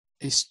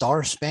A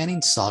star-spanning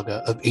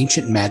saga of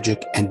ancient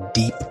magic and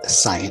deep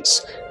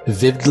science,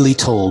 vividly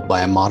told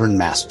by a modern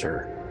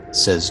master,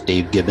 says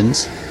Dave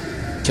Gibbons.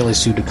 Kelly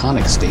Sue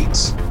DeConnick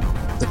states,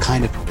 the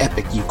kind of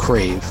epic you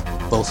crave,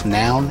 both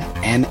noun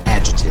and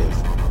adjective.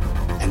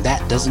 And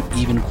that doesn't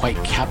even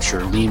quite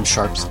capture Liam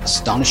Sharp's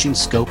astonishing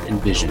scope and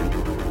vision.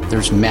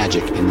 There's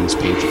magic in these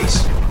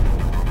pages.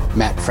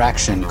 Matt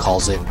Fraction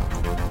calls it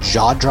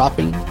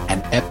jaw-dropping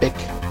and epic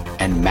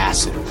and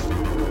massive.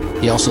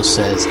 He also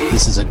says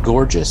this is a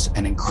gorgeous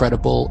and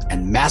incredible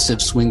and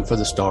massive swing for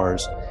the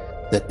stars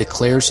that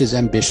declares his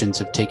ambitions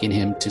have taken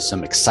him to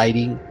some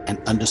exciting and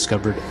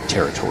undiscovered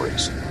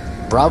territories.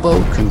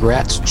 Bravo,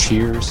 congrats,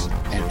 cheers,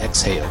 and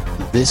exhale.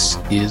 This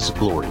is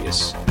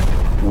glorious.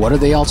 What are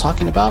they all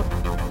talking about?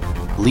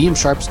 Liam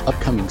Sharp's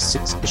upcoming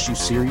 6-issue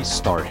series,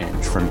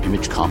 Starhenge, from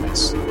Image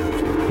Comics.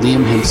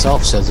 Liam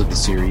himself says of the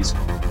series,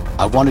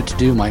 I wanted to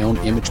do my own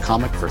Image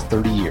comic for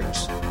 30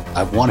 years.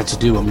 I've wanted to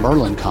do a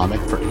Merlin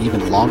comic for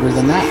even longer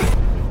than that.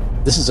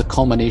 This is a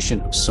culmination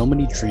of so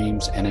many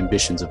dreams and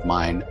ambitions of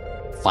mine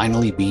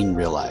finally being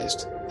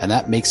realized, and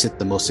that makes it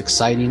the most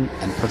exciting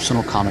and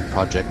personal comic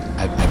project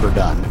I've ever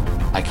done.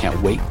 I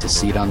can't wait to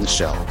see it on the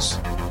shelves.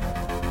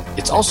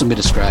 It's also been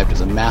described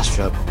as a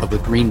mashup of the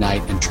Green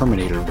Knight and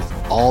Terminator with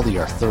all the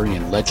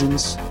Arthurian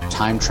legends,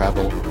 time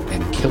travel,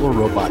 and killer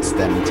robots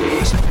that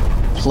entails,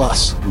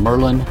 plus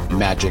Merlin,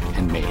 magic,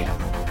 and mayhem.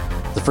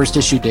 The first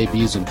issue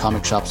debuts in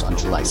comic shops on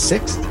July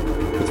 6th,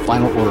 with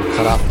final order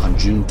cutoff on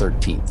June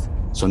 13th.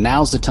 So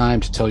now's the time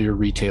to tell your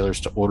retailers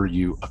to order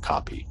you a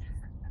copy.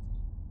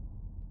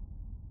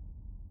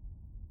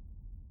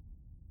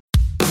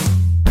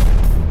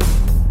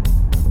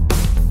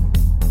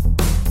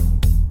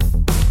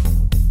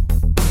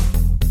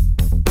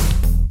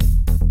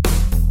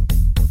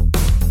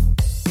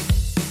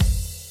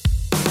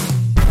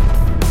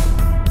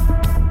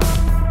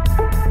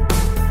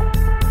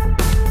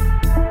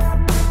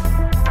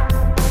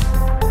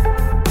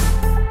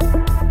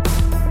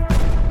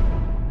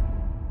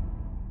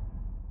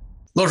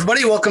 Hello,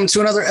 everybody. Welcome to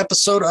another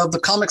episode of The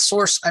Comic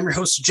Source. I'm your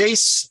host,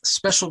 Jace.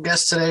 Special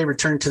guest today,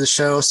 returning to the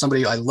show,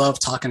 somebody I love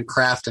talking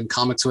craft and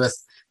comics with.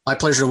 My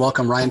pleasure to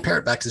welcome Ryan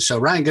Parrott back to the show.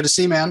 Ryan, good to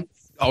see you, man.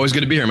 Always good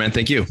to be here, man.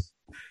 Thank you.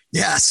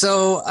 Yeah,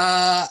 so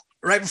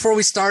right before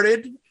we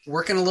started,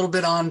 working a little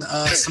bit on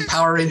some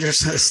Power Rangers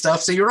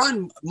stuff. So you were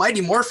on Mighty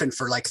Morphin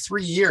for like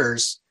 3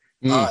 years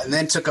and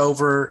then took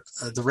over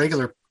the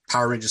regular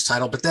Power Rangers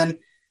title, but then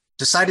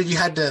decided you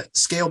had to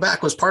scale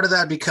back. Was part of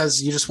that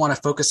because you just want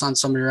to focus on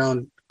some of your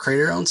own, create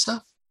your own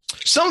stuff?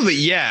 Some of it,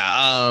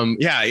 yeah.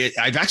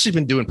 I've actually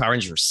been doing Power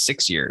Rangers for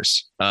 6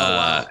 years.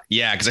 Wow.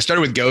 Yeah, because I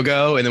started with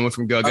Go-Go and then went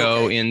from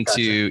Go-Go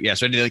into, gotcha.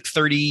 So I did like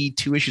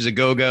 32 issues of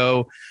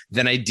Go-Go.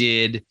 Then I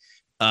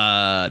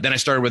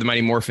started with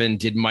Mighty Morphin,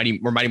 did Mighty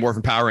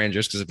Morphin Power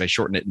Rangers, because if I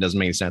shorten it, it doesn't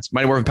make any sense.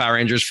 Mighty Morphin Power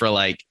Rangers for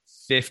like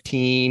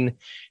 15,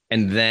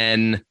 and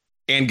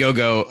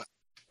Go-Go,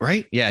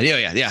 right?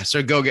 Yeah.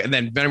 So Go-Go, and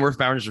then Mighty Morphin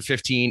Power Rangers for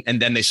 15, and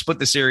then they split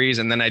the series,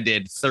 and then I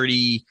did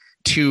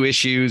 32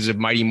 issues of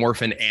Mighty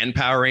Morphin and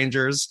Power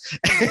Rangers.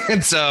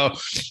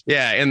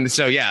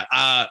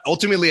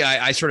 Ultimately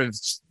I sort of,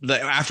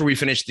 after we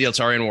finished the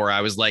Eltarian War,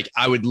 I was like,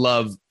 I would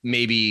love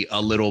maybe a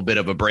little bit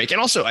of a break.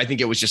 And also I think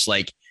it was just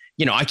like,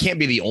 I can't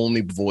be the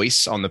only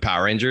voice on the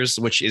Power Rangers,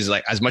 which is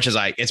like, as much as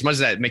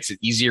that makes it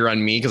easier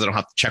on me because I don't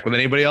have to check with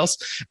anybody else.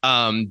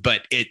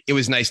 But it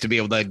was nice to be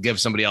able to give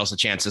somebody else a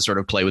chance to sort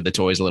of play with the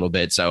toys a little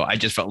bit. So I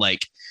just felt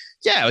like,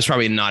 it was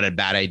probably not a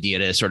bad idea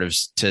to sort of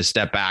to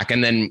step back.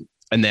 And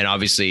then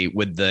obviously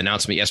with the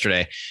announcement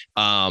yesterday,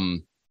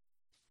 it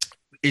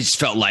just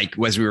felt like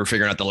as we were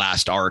figuring out the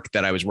last arc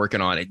that I was working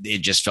on,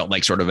 it just felt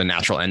like sort of a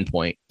natural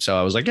endpoint. So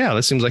I was like,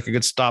 this seems like a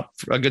good spot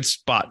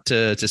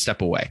to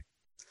step away.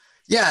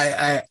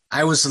 Yeah,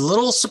 I was a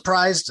little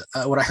surprised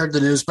when I heard the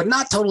news, but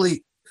not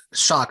totally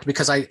shocked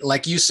because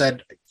like you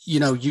said,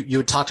 you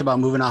had talked about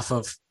moving off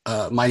of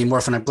Mighty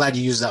Morphin. I'm glad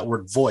you used that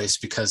word voice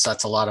because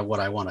that's a lot of what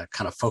I want to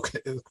kind of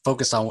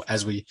focus on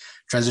as we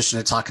transition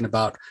to talking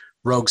about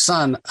Rogue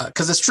Sun,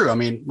 because it's true. I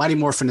mean, Mighty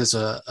Morphin is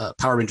a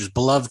Power Rangers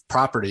beloved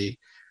property,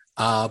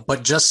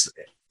 but just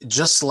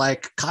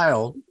like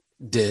Kyle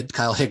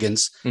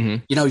Higgins,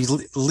 you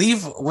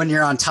leave when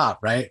you're on top,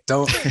 right?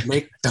 Don't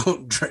make them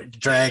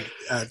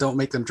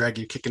drag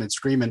you kicking and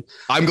screaming.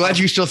 I'm glad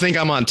you still think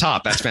I'm on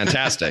top. That's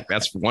fantastic.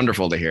 That's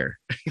wonderful to hear.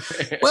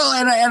 Well,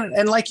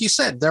 and like you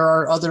said, there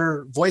are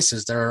other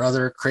voices, there are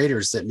other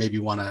creators that maybe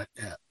want to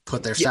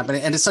put their stamp in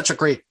it, and it's such a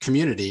great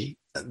community.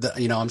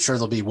 I'm sure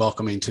they'll be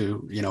welcoming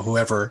to,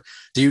 whoever.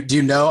 Do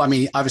you know? I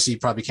mean, obviously you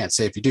probably can't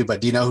say if you do,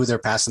 but do you know who they're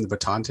passing the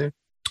baton to?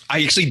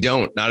 I actually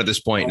don't, not at this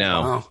point.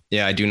 No. Wow.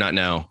 Yeah, I do not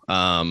know.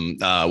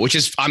 Which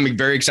is, I'm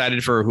very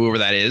excited for whoever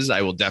that is.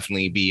 I will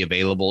definitely be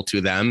available to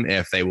them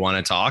if they want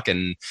to talk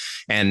and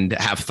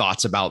have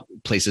thoughts about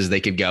places they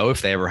could go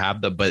if they ever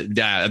have them. But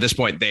at this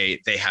point, they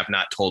have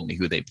not told me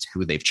who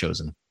they've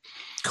chosen.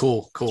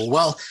 Cool.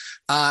 Well,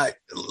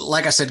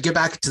 like I said, get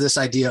back to this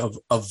idea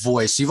of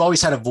voice. You've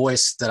always had a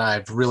voice that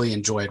I've really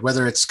enjoyed,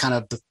 whether it's kind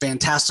of the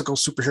fantastical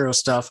superhero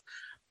stuff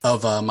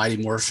of Mighty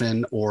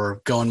Morphin,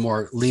 or going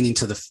more leaning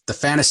to the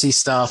fantasy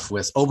stuff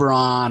with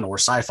Oberon, or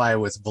sci-fi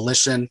with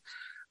Volition.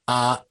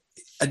 A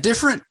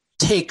different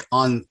take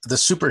on the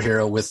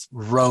superhero with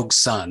Rogue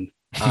Sun,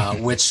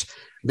 which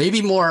may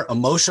be more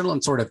emotional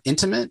and sort of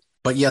intimate,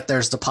 but yet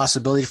there's the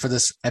possibility for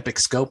this epic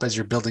scope as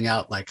you're building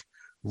out like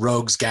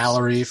Rogue's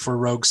gallery for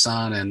Rogue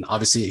Sun. And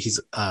obviously he's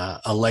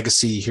a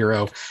legacy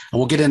hero, and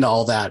we'll get into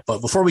all that.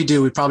 But before we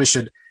do, we probably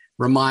should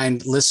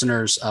remind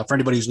listeners, for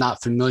anybody who's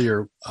not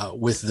familiar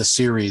with the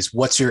series,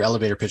 what's your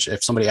elevator pitch?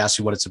 If somebody asks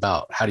you what it's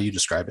about, how do you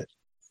describe it?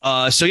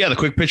 The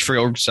quick pitch for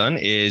Rogue Sun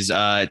is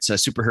it's a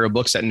superhero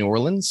book set in New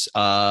Orleans,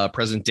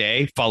 present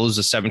day, follows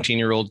a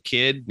 17-year-old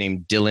kid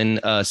named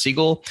Dylan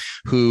Siegel,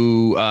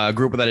 who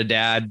grew up without a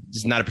dad.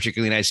 He's not a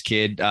particularly nice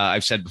kid.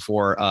 I've said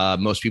before,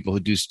 most people who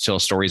do tell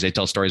stories, they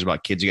tell stories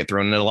about kids who get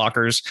thrown into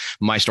lockers.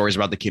 My story is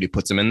about the kid who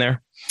puts them in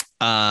there.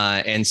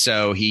 And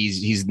so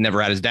he's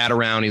never had his dad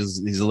around.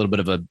 He's a little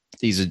bit of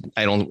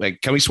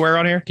can we swear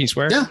on here? Can you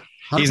swear? Yeah.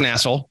 100%. He's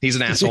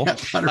an asshole.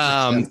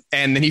 Yeah,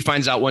 and then he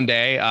finds out one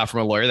day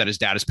from a lawyer that his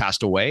dad has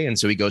passed away. And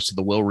so he goes to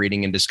the will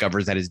reading and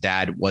discovers that his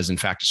dad was in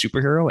fact a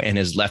superhero and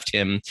has left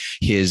him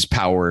his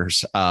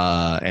powers.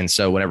 And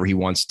so whenever he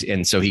wants to,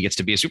 and so he gets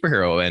to be a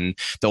superhero. And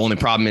the only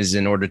problem is,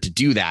 in order to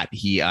do that,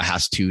 he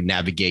has to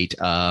navigate,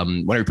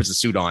 whenever he puts the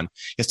suit on,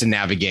 he has to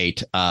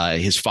navigate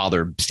his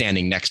father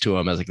standing next to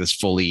him as like this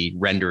fully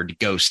rendered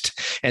ghost.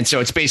 And so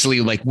it's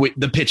basically like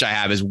the pitch I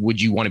have is, would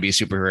you want to be a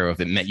superhero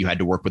if it meant you had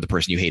to work with the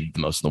person you hated the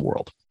most in the world?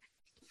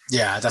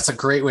 Yeah, that's a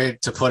great way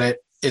to put it.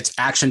 It's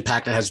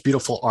action-packed. It has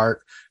beautiful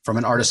art from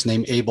an artist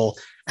named Abel.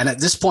 And at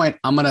this point,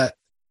 I'm going to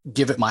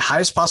give it my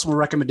highest possible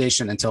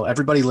recommendation and tell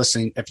everybody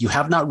listening, if you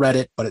have not read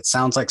it, but it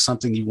sounds like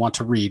something you want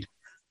to read,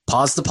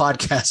 pause the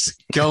podcast,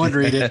 go and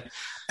read it,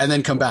 and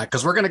then come back,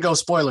 because we're going to go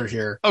spoiler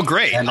here. Oh,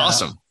 great. And,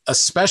 awesome.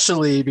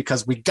 Especially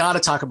because we got to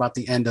talk about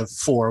the end of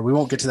 4. We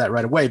won't get to that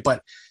right away,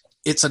 but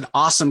it's an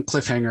awesome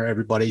cliffhanger,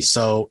 everybody.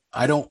 So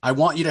I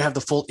want you to have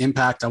the full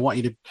impact. I want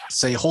you to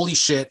say, holy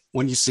shit,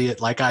 when you see it,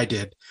 like I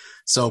did.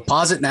 So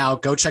pause it now,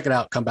 go check it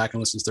out, come back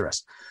and listen to the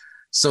rest.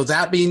 So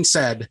that being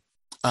said,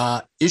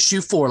 issue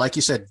 4, like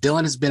you said,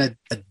 Dylan has been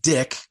a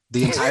dick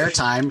the entire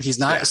time. He's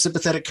not a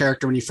sympathetic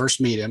character when you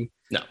first meet him.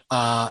 No.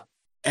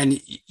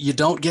 And you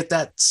don't get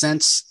that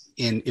sense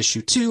in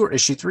issue 2 or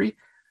issue 3.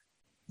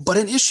 But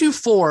in issue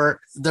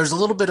 4, there's a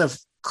little bit of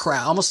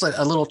almost like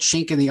a little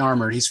chink in the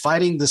armor. He's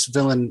fighting this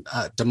villain,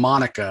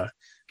 Demonica,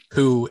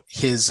 who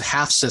his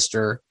half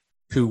sister,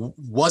 who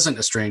wasn't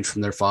estranged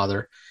from their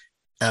father,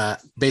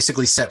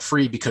 basically set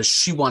free because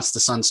she wants the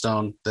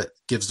Sunstone that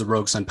gives the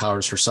Rogue Sun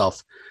powers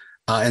herself.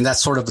 And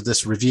that's sort of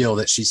this reveal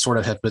that she sort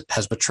of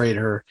has betrayed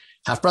her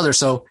half brother.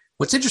 So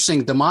what's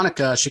interesting,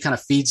 Demonica, she kind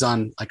of feeds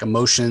on like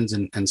emotions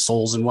and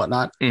souls and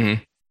whatnot.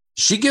 Mm-hmm.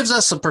 She gives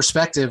us a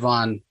perspective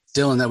on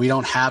Dylan that we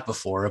don't have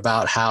before,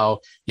 about how,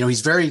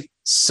 he's very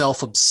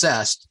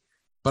self-obsessed,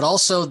 but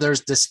also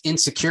there's this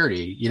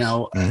insecurity,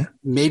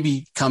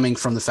 maybe coming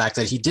from the fact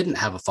that he didn't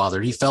have a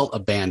father. He felt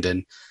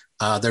abandoned.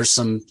 There's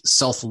some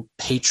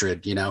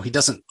self-hatred, he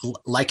doesn't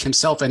like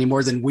himself any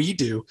more than we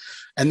do.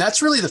 And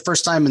that's really the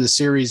first time in the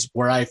series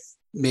where I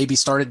maybe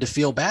started to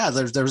feel bad.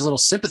 There was a little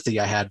sympathy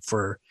I had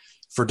for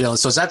Dylan.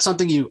 So is that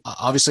something you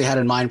obviously had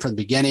in mind from the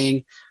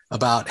beginning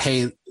about,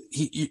 hey,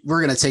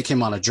 we're going to take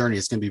him on a journey.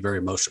 It's going to be very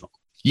emotional.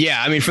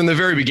 Yeah, I mean, from the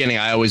very beginning,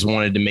 I always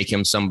wanted to make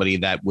him somebody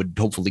that would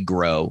hopefully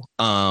grow.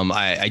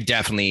 I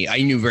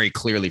knew very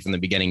clearly from the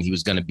beginning he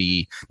was going to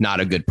be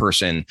not a good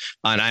person,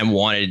 and I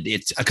wanted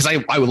it because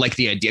I would like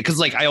the idea, because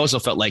like I also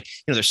felt like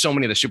there's so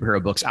many of the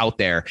superhero books out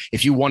there.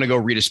 If you want to go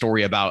read a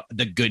story about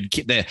the good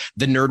kid,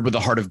 the nerd with a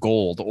heart of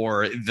gold,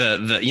 or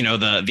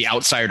the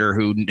outsider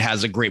who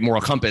has a great moral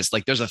compass,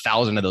 like there's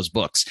 1,000 of those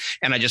books,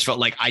 and I just felt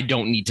like I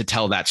don't need to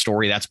tell that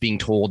story. That's being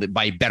told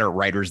by better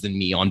writers than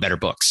me on better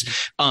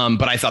books.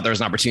 But I thought there was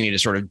an opportunity to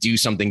sort of do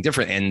something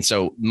different. And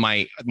so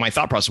my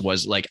thought process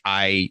was like,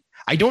 I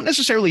don't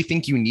necessarily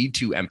think you need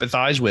to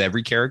empathize with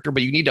every character,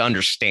 but you need to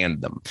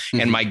understand them. Mm-hmm.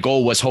 And my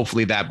goal was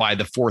hopefully that by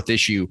the 4th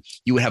issue,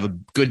 you would have a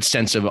good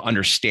sense of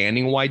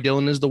understanding why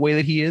Dylan is the way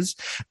that he is.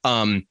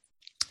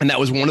 And that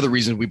was one of the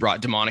reasons we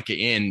brought Demonica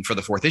in for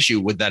the 4th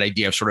issue, with that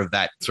idea of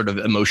that sort of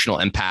emotional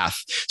empath,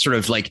 sort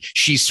of like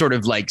she sort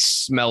of like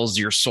smells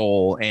your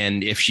soul.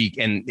 And if she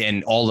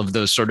and all of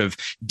those sort of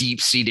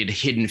deep seated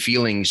hidden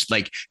feelings,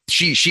 like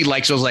she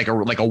likes those like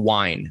a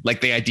wine,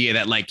 like the idea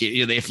that like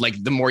if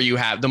like the more you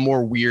have, the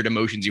more weird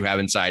emotions you have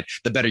inside,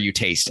 the better you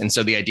taste. And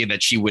so the idea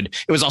that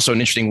it was also an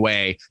interesting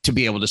way to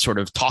be able to sort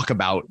of talk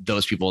about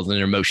those people and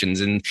their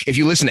emotions. And if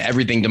you listen to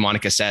everything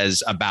Demonica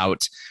says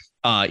about,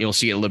 you'll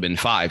see it a little bit in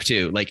 5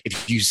 too. Like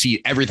if you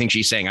see everything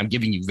she's saying, I'm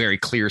giving you very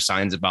clear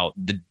signs about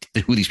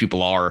who these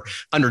people are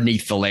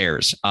underneath the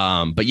layers.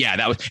 But yeah,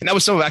 that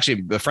was some of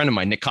actually a friend of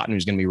mine, Nick Cotton,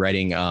 who's going to be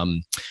writing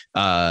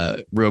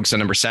Rogue Sun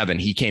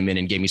 #7. He came in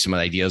and gave me some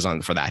ideas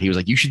for that. He was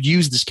like, you should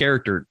use this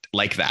character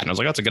like that. And I was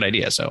like, that's a good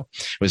idea. So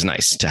it was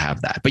nice to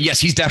have that. But yes,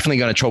 he's definitely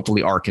going to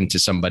hopefully arc into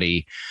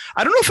somebody.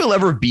 I don't know if he'll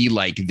ever be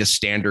like the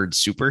standard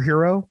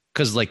superhero,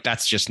 because like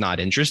that's just not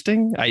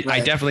interesting.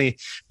 I definitely,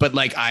 but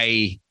like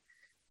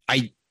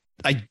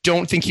I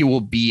don't think he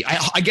will be.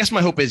 I guess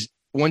my hope is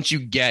once you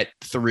get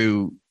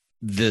through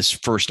this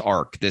first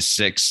arc, this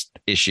 6th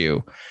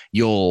issue,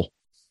 you'll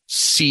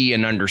see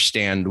and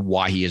understand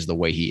why he is the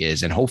way he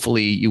is. And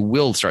hopefully you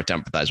will start to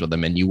empathize with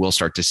him and you will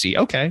start to see,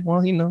 okay,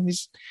 well,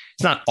 he's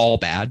not all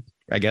bad,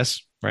 I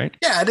guess. Right.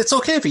 Yeah. And it's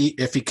okay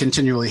if he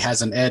continually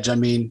has an edge. I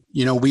mean,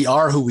 we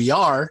are who we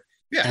are.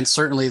 Yeah. And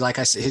certainly, like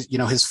I said,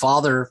 his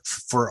father,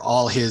 for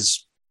all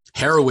his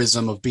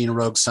heroism of being a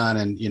rogue son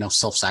and,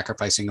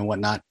 self-sacrificing and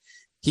whatnot,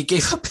 he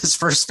gave up his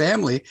first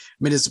family. I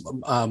mean, his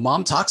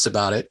mom talks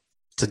about it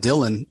to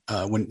Dylan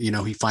when,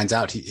 he finds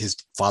out his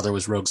father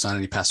was rogue son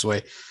and he passed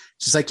away.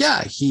 She's like,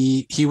 yeah,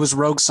 he was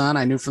rogue son.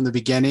 I knew from the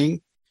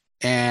beginning.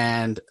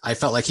 And I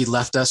felt like he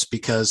left us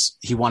because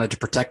he wanted to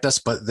protect us.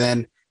 But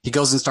then he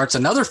goes and starts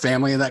another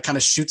family and that kind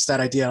of shoots that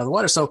idea out of the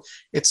water. So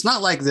it's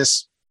not like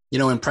this,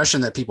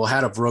 impression that people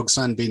had of rogue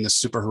son being this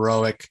super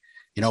heroic,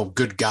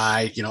 good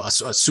guy, a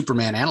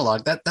Superman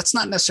analog. That's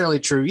not necessarily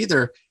true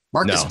either.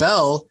 Marcus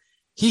Bell,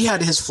 he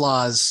had his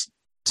flaws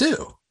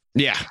too.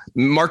 Yeah,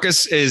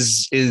 Marcus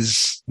is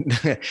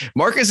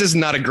Marcus is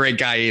not a great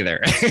guy either.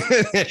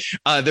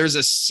 There's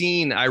a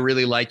scene I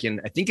really like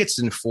I think it's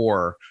in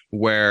 4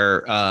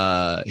 where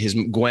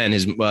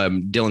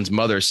Dylan's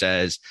mother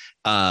says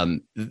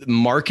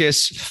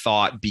Marcus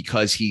thought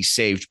because he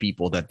saved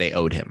people that they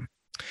owed him.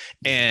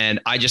 And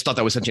I just thought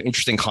that was such an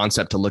interesting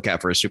concept to look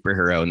at for a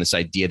superhero, and this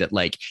idea that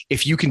like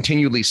if you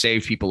continually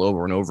save people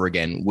over and over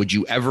again, would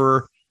you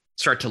ever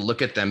start to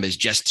look at them as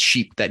just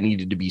sheep that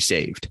needed to be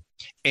saved?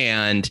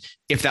 And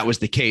if that was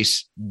the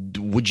case,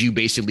 would you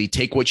basically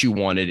take what you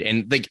wanted?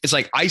 And it's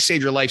like, I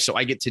saved your life, so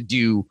I get to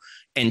do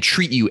and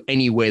treat you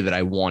any way that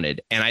I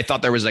wanted. And I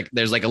thought there's like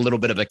a little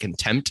bit of a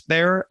contempt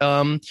there.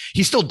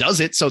 He still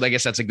does it, so I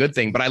guess that's a good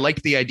thing. But I like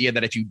the idea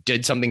that if you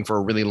did something for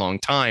a really long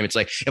time, it's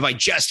like, if I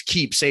just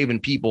keep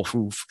saving people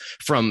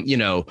from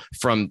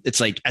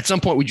it's like, at some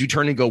point, would you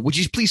turn and go, would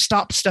you please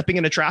stop stepping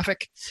into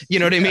traffic? You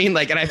know what I mean?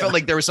 Like, and I felt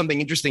like there was something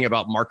interesting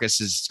about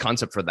Marcus's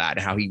concept for that,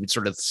 how he would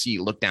sort of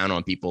look down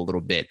on people a little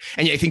bit.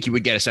 And I think you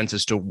would get a sense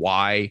as to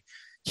why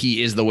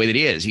he is the way that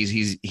he is.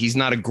 He's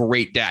not a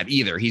great dad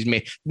either.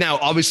 Now,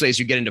 obviously, as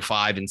you get into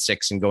 5 and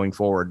 6 and going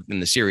forward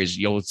in the series,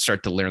 you'll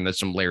start to learn there's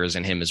some layers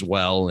in him as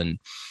well. And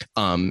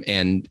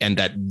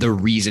that the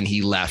reason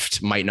he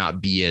left might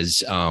not be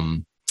as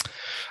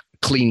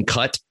clean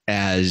cut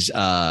as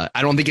I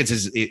don't think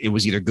it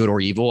was either good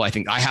or evil. I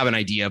think I have an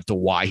idea of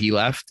why he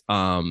left.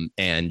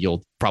 And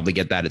you'll probably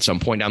get that at some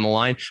point down the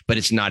line, but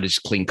it's not as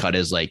clean cut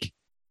as like,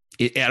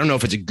 I don't know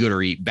if it's a good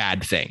or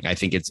bad thing. I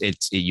think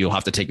you'll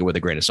have to take it with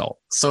a grain of salt.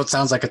 So it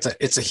sounds like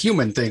it's a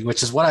human thing,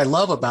 which is what I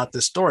love about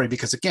this story,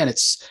 because again,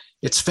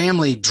 it's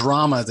family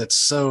drama that's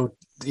so,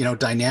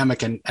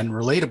 dynamic and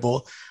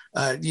relatable.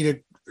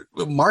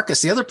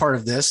 Marcus, the other part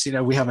of this,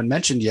 we haven't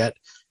mentioned yet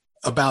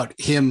about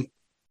him,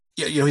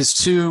 his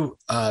 2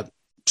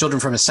 children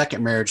from his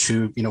second marriage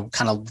who,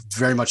 kind of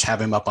very much have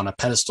him up on a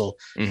pedestal,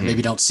 mm-hmm.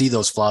 Maybe don't see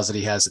those flaws that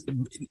he has.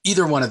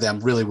 Either one of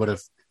them really would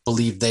have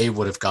believed they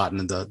would have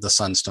gotten the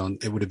Sunstone.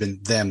 It would have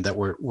been them that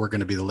were going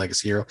to be the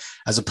legacy hero,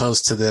 as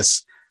opposed to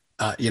this,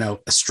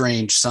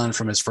 estranged son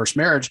from his first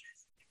marriage.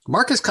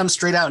 Marcus comes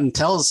straight out and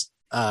tells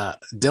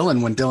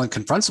Dylan, when Dylan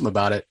confronts him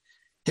about it,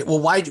 hey, well,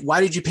 why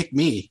did you pick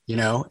me?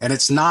 And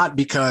it's not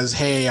because,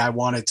 hey, I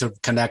wanted to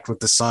connect with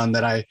the son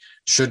that I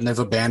shouldn't have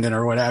abandoned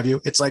or what have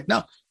you. It's like,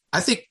 no, I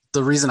think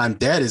the reason I'm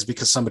dead is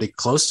because somebody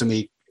close to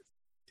me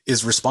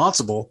is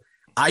responsible.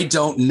 I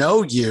don't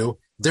know you.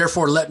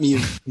 Therefore, let me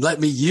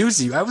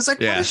use you. I was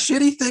like, yeah. What a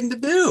shitty thing to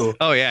do.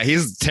 Oh, yeah.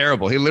 He's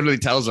terrible. He literally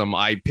tells him,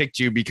 I picked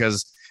you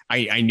because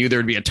I knew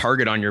there'd be a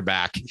target on your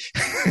back.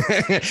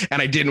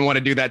 And I didn't want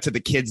to do that to the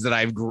kids that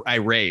I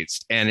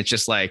raised. And it's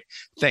just like,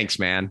 thanks,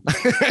 man.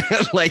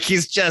 Like,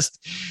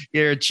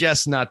 you're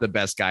just not the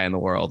best guy in the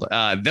world.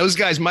 Those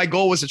guys, my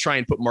goal was to try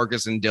and put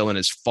Marcus and Dylan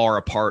as far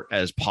apart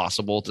as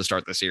possible to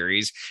start the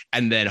series.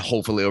 And then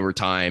hopefully over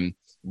time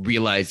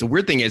realize the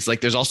weird thing is, like,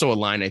 there's also a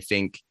line, I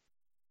think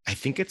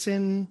it's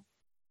in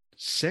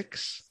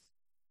 6.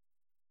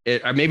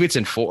 Or maybe it's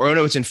in 4. Oh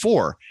no, it's in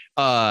 4.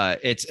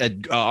 It's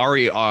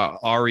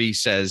Ari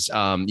says,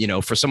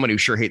 for someone who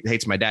sure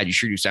hates my dad, you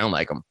sure do sound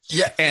like him.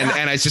 Yeah.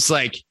 And it's just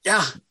like,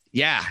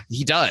 yeah,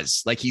 he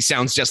does. Like, he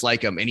sounds just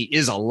like him, and he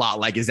is a lot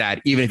like his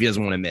dad, even if he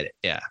doesn't want to admit it.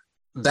 Yeah.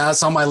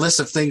 That's on my list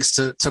of things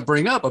to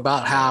bring up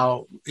about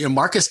how,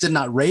 Marcus did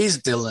not raise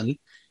Dylan.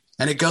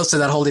 And it goes to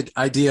that whole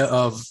idea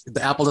of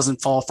the apple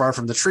doesn't fall far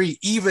from the tree,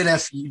 even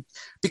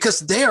because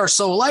they are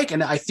so alike.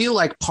 And I feel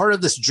like part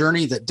of this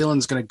journey that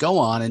Dylan's going to go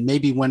on, and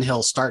maybe when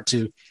he'll start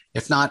to,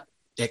 if not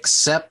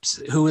accept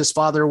who his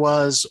father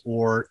was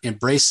or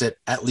embrace it,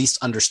 at least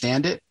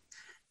understand it,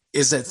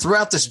 is that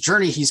throughout this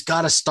journey, he's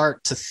got to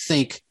start to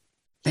think,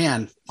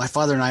 man, my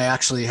father and I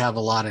actually have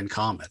a lot in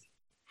common.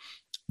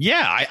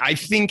 Yeah, I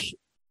think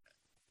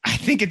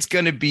it's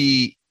going to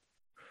be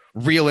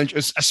real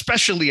interest,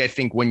 especially I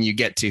think when you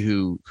get to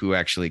who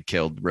actually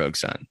killed Rogue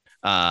Son.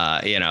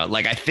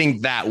 I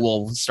think that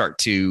will start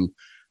to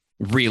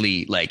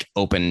really like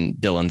open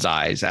Dylan's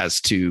eyes as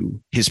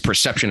to his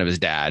perception of his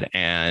dad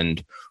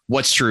and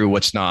what's true,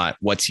 what's not,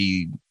 what's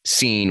he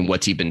seen,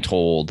 what's he been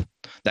told,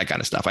 that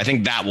kind of stuff. I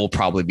think that will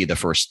probably be the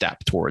first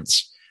step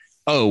towards,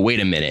 oh, wait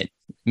a minute,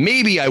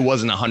 maybe I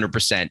wasn't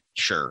 100%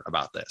 sure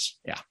about this.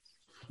 Yeah.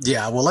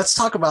 Yeah, well, let's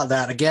talk about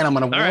that. Again, I'm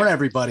going to warn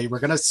everybody. We're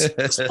going to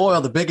spoil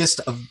the biggest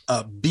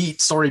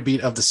story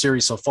beat of the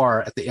series so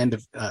far at the end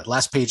of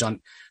last page on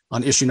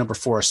issue number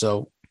 4.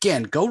 So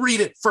again, go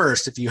read it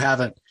first if you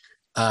haven't,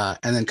 and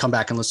then come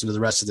back and listen to the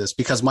rest of this.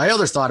 Because my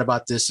other thought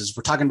about this is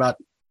we're talking about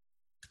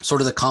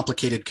sort of the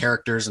complicated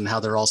characters and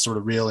how they're all sort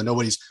of real and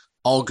nobody's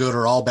all good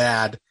or all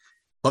bad.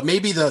 But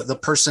maybe the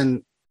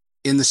person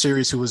in the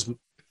series who was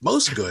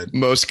most good,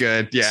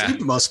 yeah,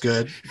 most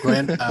good,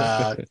 Gwen,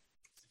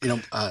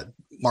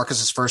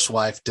 Marcus's first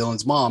wife,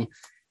 Dylan's mom,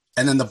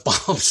 and then the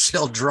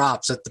bombshell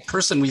drops that the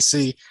person we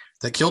see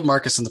that killed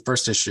Marcus in the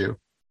first issue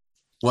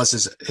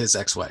was his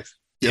ex-wife,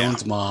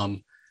 Dylan's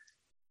mom.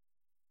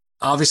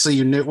 Obviously,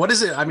 you knew. What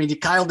is it? I mean,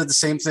 Kyle did the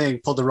same thing,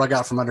 pulled the rug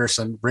out from under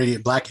some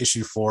Radiant Black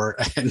issue 4,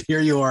 and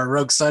here you are,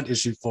 Rogue Sun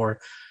issue 4.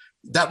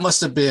 You must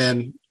have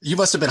been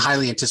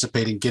highly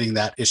anticipating getting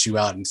that issue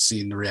out and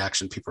seeing the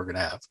reaction people are going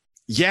to have.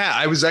 Yeah,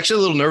 I was actually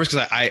a little nervous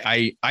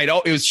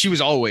because she was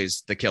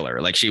always the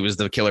killer. Like she was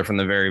the killer from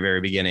the very,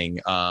 very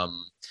beginning. And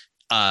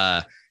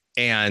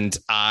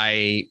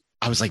I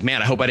was like,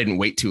 man, I hope I didn't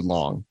wait too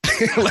long.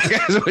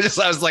 I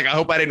was like, I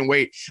hope I didn't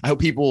wait. I hope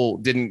people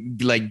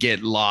didn't like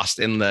get lost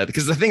in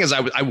because the thing is,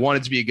 I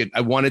wanted to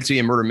be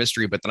a murder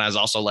mystery, but then I was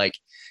also like,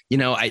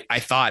 I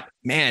thought,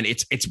 man,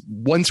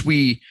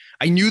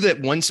 I knew that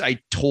once I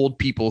told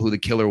people who the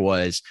killer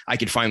was, I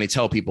could finally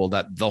tell people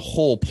that the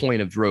whole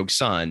point of Rogue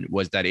Sun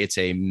was that it's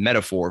a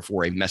metaphor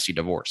for a messy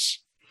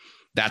divorce.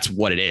 That's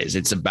what it is.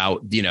 It's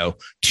about,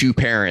 two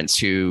parents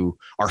who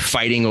are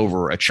fighting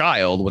over a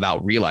child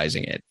without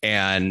realizing it,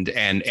 and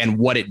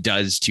what it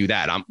does to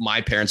that. My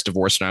parents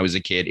divorced when I was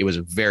a kid. It was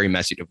a very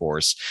messy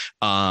divorce.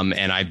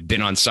 And I've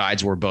been on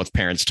sides where both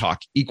parents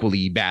talk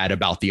equally bad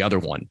about the other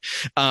one.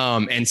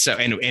 And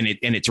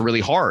it's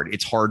really hard.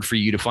 It's hard for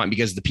you to find,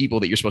 because the people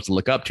that you're supposed to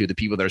look up to, the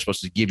people that are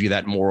supposed to give you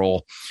that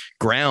moral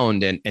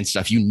ground and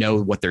stuff,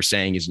 what they're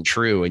saying isn't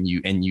true. And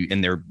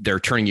they're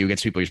turning you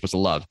against people you're supposed to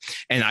love.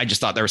 And I just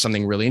thought there was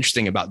something really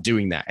interesting about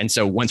doing that. And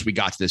so once we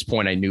got to this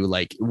point, I knew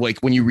like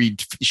when you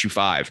read issue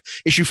 5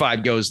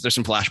 goes, there's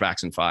some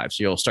flashbacks in 5.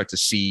 So you'll start to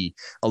see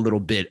a little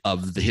bit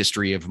of the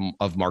history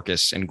of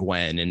Marcus and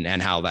Gwen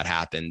and how that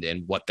happened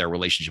and what their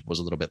relationship was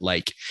a little bit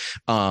like.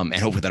 And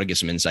hopefully that'll give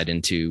some insight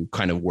into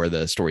kind of where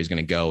the story is going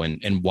to go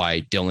and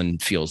why Dylan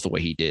feels the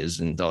way he does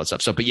and all that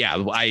stuff. So, but yeah,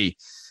 I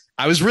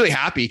was really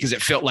happy because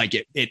it felt like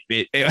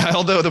it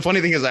although the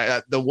funny thing is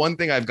the one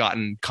thing I've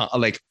gotten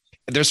like,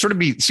 there's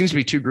seems to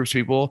be two groups of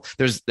people.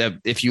 There's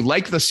if you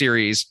like the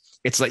series,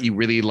 it's that you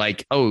really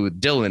like, oh,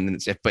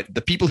 Dylan. But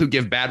the people who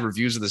give bad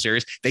reviews of the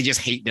series, they just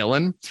hate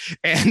Dylan.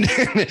 And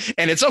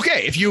and it's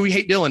okay. If you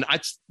hate Dylan,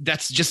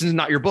 that's just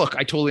not your book.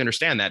 I totally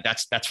understand that.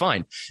 That's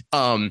fine.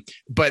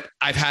 But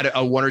I've had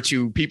one or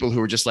two people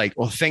who are just like,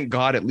 well, thank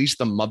God, at least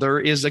the mother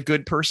is a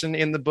good person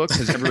in the book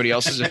because everybody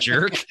else is a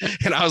jerk.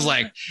 And I was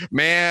like,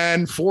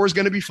 man, 4 is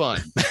going to be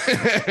fun.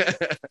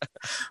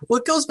 Well,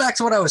 it goes back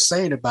to what I was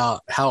saying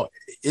about how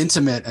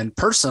intimate and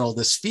personal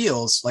this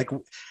feels. Like,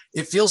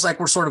 it feels like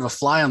we're sort of a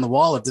fly on the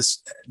wall of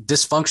this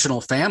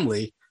dysfunctional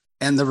family,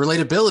 and the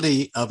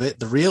relatability of it,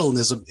 the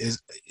realism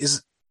is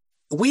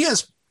we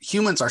as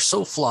humans are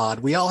so flawed.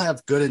 We all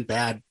have good and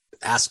bad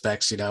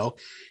aspects,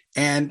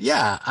 and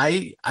yeah,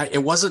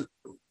 it wasn't,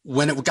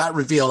 when it got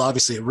revealed,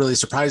 obviously it really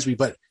surprised me,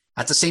 but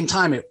at the same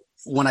time,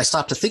 when I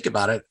stopped to think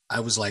about it,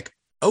 I was like,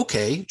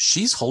 okay,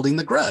 she's holding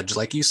the grudge,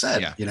 like you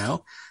said,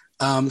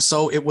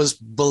 so it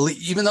was,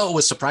 even though it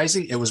was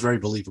surprising, it was very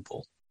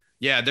believable.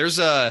 Yeah, there's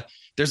a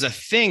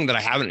thing that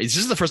I haven't, this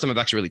is the first time I've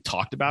actually really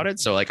talked about it.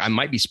 So like I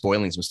might be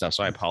spoiling some stuff,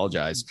 so I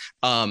apologize.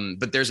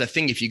 But there's a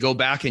thing, if you go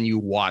back and you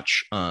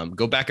watch,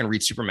 go back and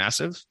read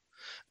Supermassive,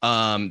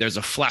 there's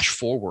a flash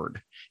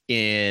forward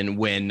in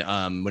when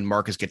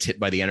Marcus gets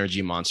hit by the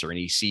energy monster and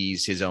he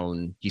sees his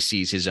own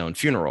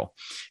funeral.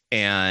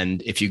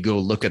 And if you go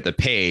look at the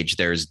page,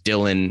 there's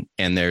Dylan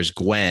and there's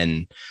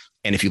Gwen.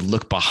 And if you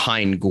look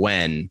behind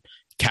Gwen,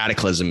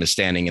 Cataclysm is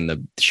standing in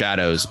the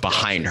shadows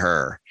behind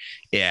her.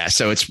 Yeah.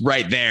 So it's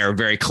right there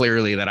very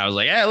clearly that I was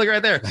like, yeah, look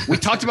right there. We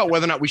talked about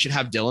whether or not we should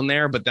have Dylan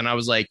there, but then I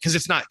was like,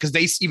 because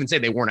they even say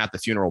they weren't at the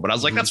funeral, but I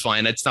was like, that's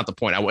fine. That's not the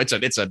point.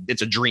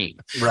 It's a dream.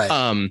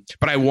 Right.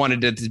 But I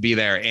wanted it to be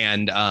there.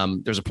 And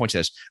there's a point to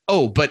this.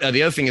 Oh, but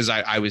the other thing is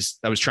I was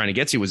trying to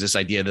get to was this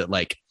idea that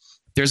like,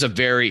 there's a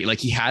very, like,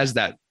 he has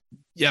that,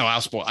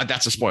 I'll spoil.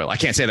 That's a spoil. I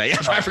can't say that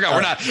yet. I forgot.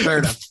 We're not. Fair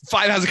enough.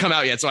 5 hasn't come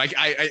out yet, so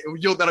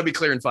that'll be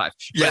clear in 5.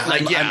 Yeah,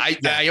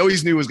 but I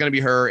always knew it was going to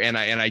be her, and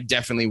I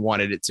definitely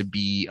wanted it to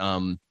be.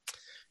 I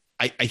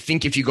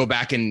think if you go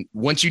back and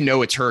once you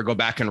know it's her, go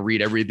back and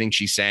read everything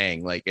she's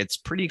saying. Like it's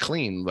pretty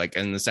clean, like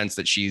in the sense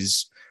that she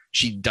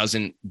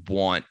doesn't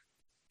want.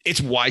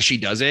 It's why she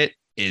does it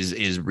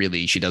is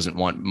really she doesn't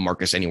want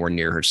Marcus anywhere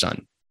near her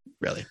son.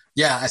 Really.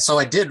 Yeah. So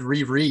I did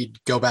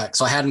go back.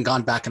 So I hadn't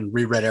gone back and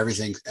reread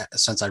everything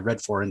since I read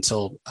 4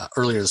 until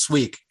earlier this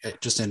week,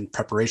 just in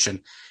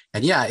preparation.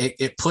 And yeah,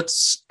 it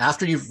puts,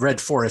 after you've read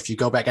 4, if you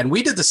go back, and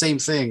we did the same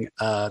thing,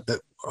 that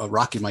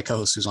Rocky, my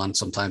co-host who's on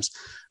sometimes,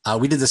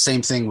 we did the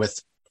same thing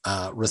with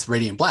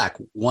Radiant Black.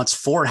 Once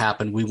 4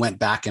 happened, we went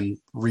back and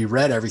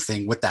reread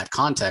everything with that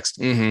context.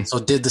 Mm-hmm. So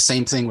did the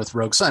same thing with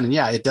Rogue Sun. And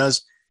yeah, it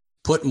does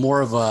put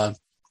more of a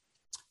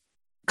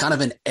kind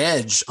of an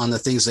edge on the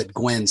things that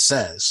Gwen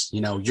says.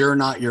 You know, you're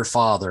not your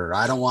father.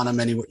 I don't want him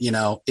anywhere. You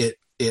know, it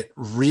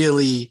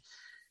really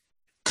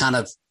kind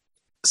of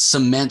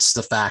cements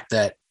the fact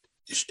that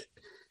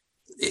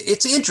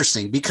it's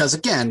interesting because,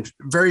 again,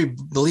 very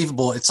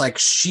believable. It's like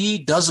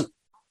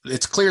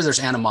it's clear there's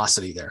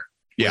animosity there.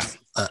 Yeah.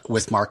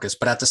 With Marcus.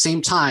 But at the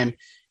same time,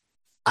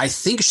 I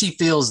think she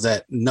feels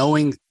that,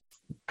 knowing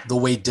the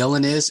way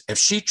Dylan is, if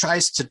she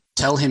tries to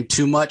tell him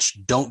too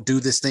much, don't do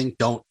this thing,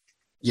 don't,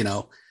 you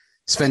know,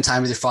 spend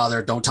time with your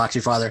father, don't talk to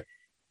your father.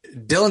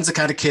 Dylan's the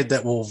kind of kid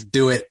that will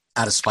do it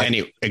out of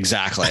spite.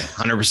 Exactly.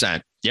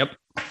 100%. Yep.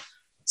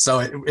 So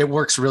it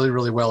works really,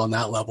 really well on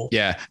that level.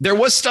 Yeah. There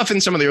was stuff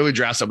in some of the early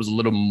drafts that was a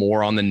little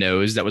more on the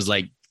nose, that was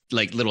like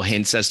little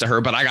hints as to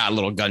her, but I got a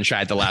little gun shy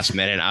at the last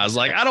minute. I was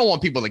like, I don't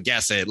want people to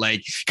guess it.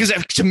 Like, because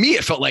to me,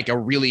 it felt like a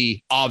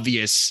really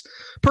obvious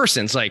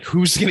person. It's like,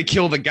 who's going to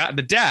kill the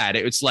dad?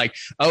 It's like,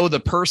 oh,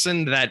 the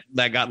person that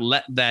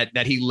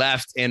he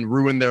left and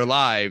ruined their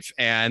life.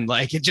 And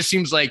like, it just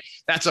seems like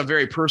that's a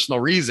very personal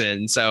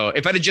reason. So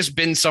if it had just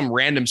been some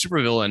random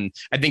supervillain,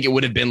 I think it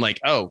would have been like,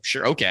 oh,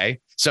 sure. Okay.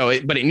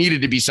 So, but it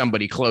needed to be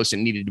somebody close. It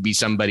needed to be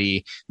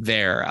somebody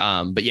there.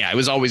 But yeah,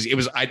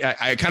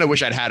 I kind of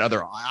wish I'd had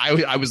other,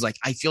 I was like,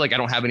 I feel like I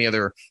don't have any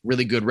other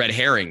really good red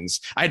herrings.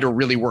 I had to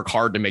really work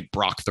hard to make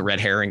Brock the red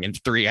herring in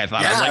 3. I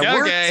thought, I was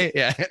like, okay.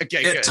 Yeah.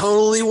 Okay. It good.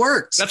 Totally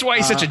works. That's why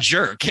he's such a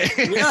jerk.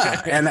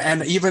 Yeah.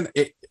 And even,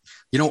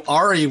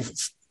 Ari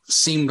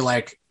seemed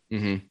like,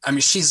 mm-hmm. I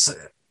mean,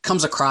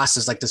 comes across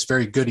as like this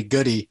very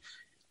goody,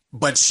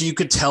 but you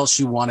could tell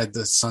she wanted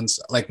the sons,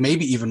 like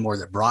maybe even more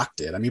than Brock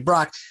did. I mean,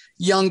 Brock,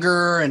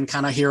 younger and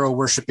kind of hero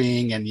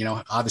worshiping, and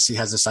obviously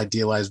has this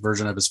idealized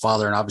version of his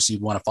father, and obviously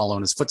you'd want to follow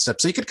in his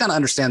footsteps. So you could kind of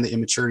understand the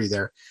immaturity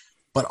there.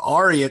 But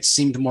Ari, it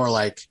seemed more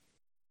like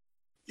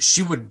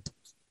she would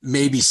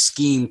maybe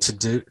scheme to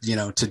do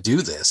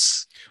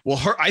this.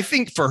 Well, I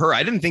think for her,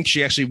 I didn't think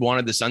she actually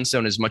wanted the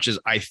Sunstone as much as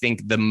I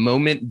think the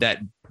moment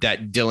that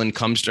Dylan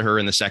comes to her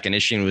in the second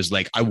issue and was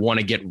like, I want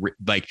to get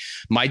like,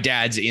 my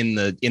dad's in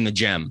the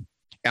gem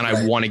and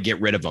I want to get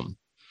rid of him.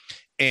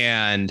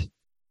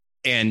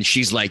 And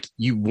she's like,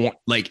 you want,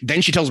 like,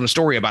 then she tells him a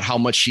story about how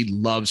much she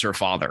loves her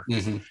father.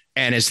 Mm-hmm.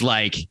 And it's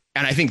like,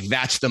 and I think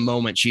that's the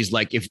moment she's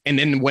like, and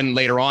then when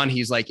later on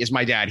he's like, is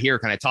my dad here?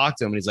 Can I talk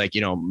to him? And he's like,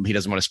 he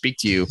doesn't want to speak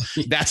to you.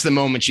 That's the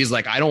moment she's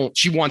like,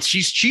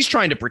 she's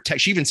trying to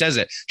protect. She even says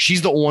it.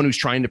 She's the one who's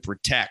trying to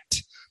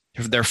protect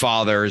their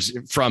fathers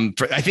from,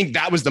 I think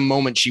that was the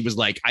moment she was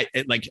like,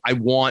 I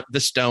want the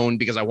stone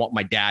because I want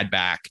my dad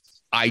back.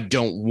 I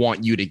don't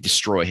want you to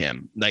destroy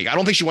him. Like, I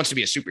don't think she wants to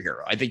be a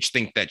superhero. I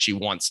think that she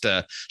wants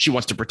to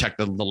protect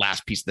the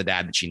last piece of the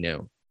dad that she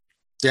knew.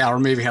 Yeah. Or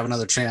maybe have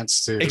another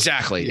chance to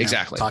exactly.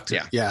 talk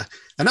to. Yeah.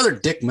 Another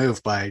dick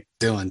move by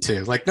Dylan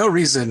too. Like, no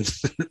reason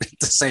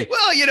to say,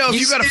 well, if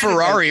you got a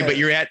Ferrari,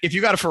 if you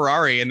got a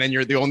Ferrari and then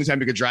you're the only time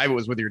you could drive it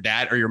was with your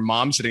dad or your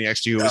mom sitting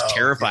next to you, who was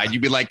terrified.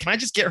 You'd be like, can I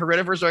just get rid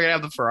of her so I can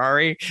have the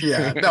Ferrari?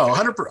 Yeah, no,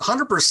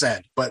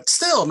 100%. But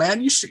still,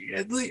 man, you should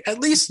at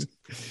least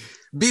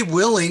be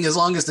willing, as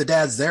long as the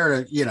dad's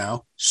there,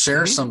 to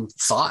share some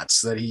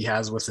thoughts that he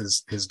has with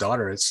his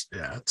daughter.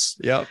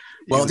 Yep.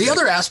 Well, the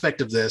other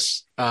aspect of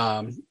this,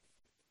 and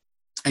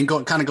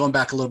going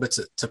back a little bit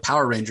to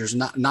Power Rangers,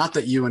 not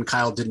that you and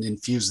Kyle didn't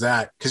infuse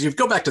that, because you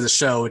go back to the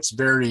show, it's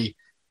very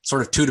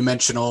sort of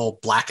 2-dimensional,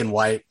 black and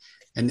white,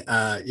 and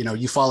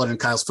you followed in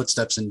Kyle's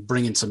footsteps and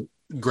bring in some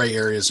gray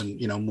areas and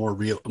more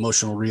real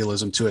emotional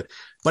realism to it,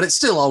 but it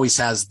still always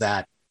has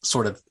that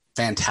sort of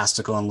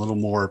fantastical and a little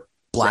more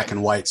black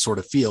and white sort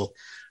of feel.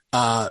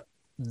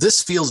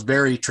 This feels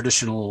very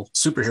traditional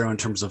superhero in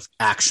terms of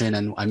action.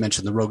 And I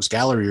mentioned the Rogues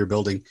Gallery you're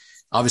building.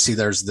 Obviously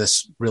there's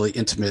this really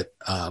intimate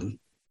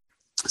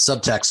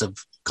subtext of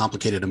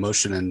complicated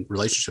emotion and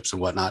relationships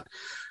and whatnot.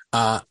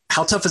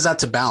 How tough is that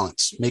to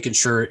balance, making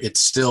sure it's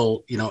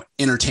still,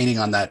 entertaining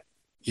on that,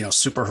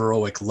 super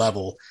heroic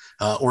level?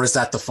 Or is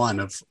that the fun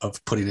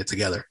of putting it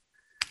together?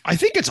 I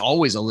think it's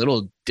always a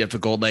little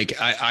difficult. Like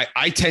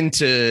I tend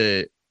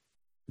to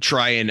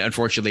try and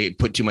unfortunately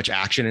put too much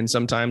action in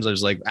sometimes. I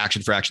was like,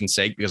 action for action's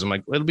sake, because I'm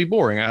like, it'll be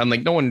boring. I'm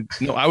like,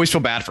 I always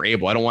feel bad for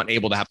Abel. I don't want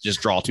Abel to have to just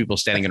draw two people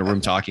standing in a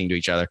room talking to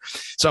each other.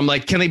 So I'm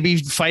like, can they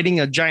be fighting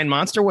a giant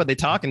monster where they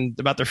talking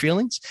about their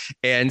feelings?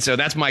 And so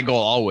that's my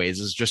goal always,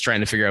 is just trying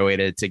to figure out a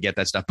way to get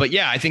that stuff. But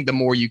yeah, I think the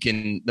more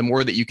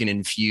that you can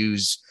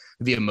infuse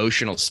the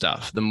emotional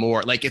stuff, the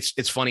more, like,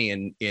 it's funny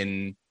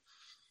in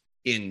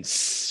the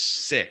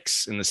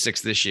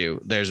 6th issue,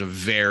 there's a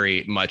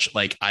very much,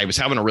 like, I was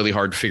having a really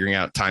hard figuring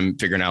out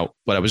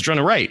what I was trying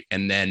to write.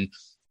 And then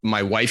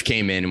my wife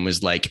came in and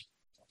was like,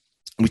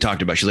 we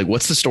talked about, she's like,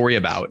 what's the story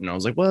about? And I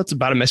was like, well, it's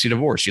about a messy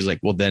divorce. She's like,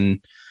 well,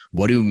 then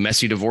what do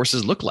messy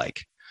divorces look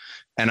like?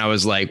 And I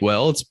was like,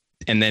 well, it's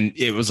then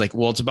it was like,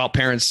 well, it's about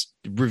parents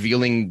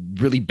revealing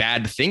really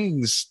bad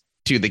things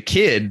to the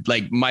kid.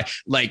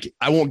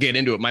 I won't get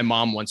into it. My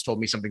mom once told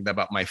me something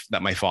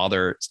that my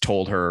father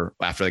told her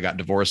after they got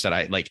divorced that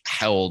I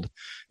held,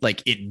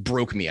 it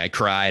broke me. I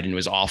cried and it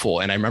was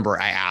awful. And I remember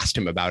I asked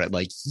him about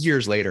it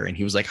years later, and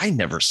he was like, I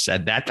never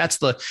said that.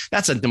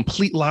 That's a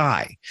complete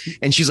lie.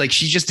 And she's like,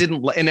 she just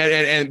didn't. And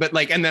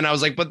then I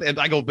was like,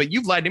 but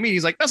you've lied to me.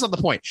 He's like, that's not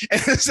the point.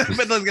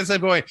 But like I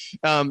said, boy,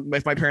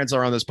 if my parents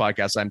are on this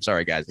podcast, I'm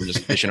sorry, guys. I'm just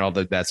fishing all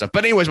that stuff.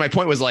 But anyways, my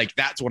point was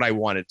that's what I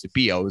wanted to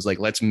be. I was like,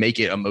 let's make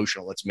it emotional.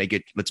 Let's make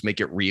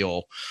it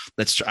real.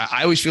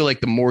 I always feel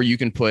like the more you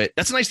can put,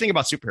 that's a nice thing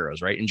about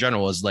superheroes, right? In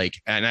general is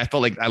and I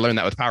felt like I learned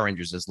that with Power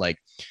Rangers is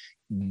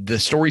the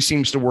story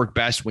seems to work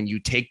best when you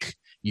take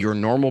your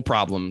normal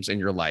problems in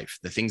your life,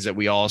 the things that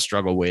we all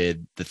struggle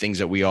with, the things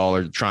that we all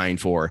are trying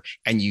for,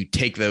 and you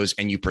take those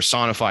and you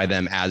personify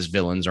them as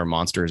villains or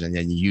monsters, and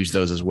then you use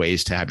those as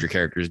ways to have your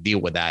characters deal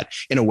with that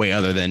in a way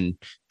other than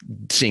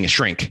seeing a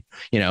shrink.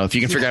 If you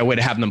can figure out a way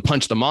to have them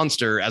punch the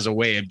monster as a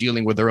way of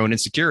dealing with their own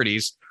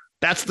insecurities,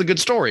 that's the good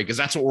story, because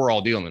that's what we're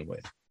all dealing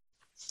with.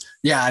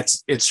 Yeah,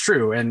 it's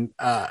true. And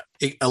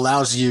it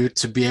allows you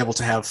to be able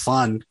to have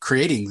fun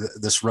creating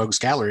this rogues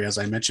gallery. As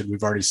I mentioned,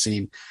 we've already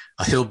seen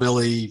a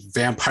hillbilly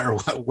vampire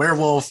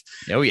werewolf.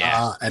 Oh,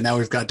 yeah. And now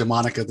we've got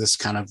Demonica, this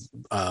kind of,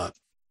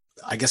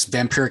 I guess,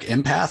 vampiric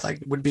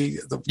empath would be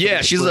the.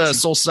 Yeah, she's a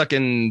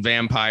soul-sucking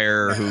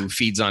vampire who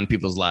feeds on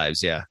people's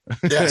lives. Yeah.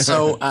 Yeah.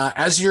 So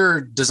as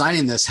you're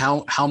designing this,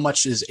 how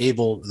much is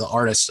Abel, the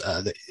artist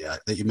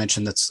that you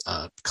mentioned that's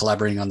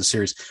collaborating on the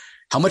series,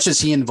 how much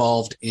is he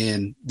involved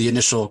in the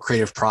initial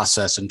creative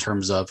process in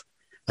terms of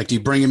do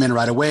you bring him in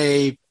right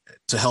away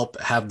to help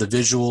have the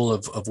visual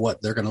of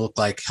what they're going to look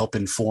like, help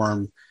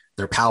inform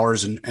their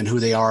powers and who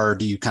they are? Or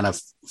do you kind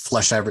of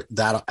flesh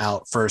that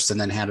out first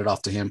and then hand it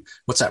off to him?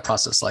 What's that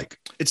process like?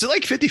 It's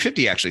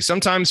 50-50 actually.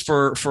 Sometimes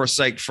for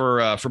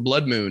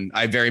Blood Moon,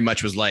 I very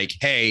much was like,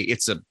 hey,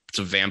 it's a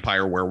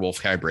vampire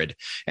werewolf hybrid.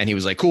 And he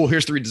was like, cool,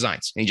 here's 3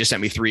 designs. And he just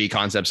sent me 3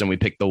 concepts and we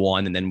picked the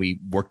one and then we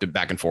worked it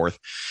back and forth.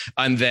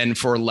 And then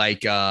for who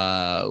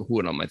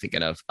am I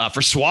thinking of?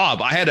 For Swab,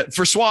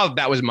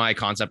 that was my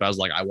concept. I was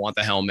like, I want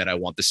the helmet. I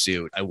want the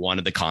suit. I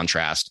wanted the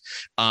contrast.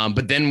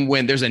 But then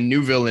when there's a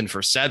new villain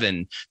for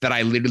 7 that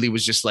I literally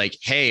was just like,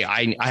 hey,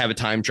 I have a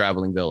time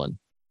traveling villain.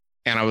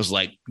 And I was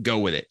like, go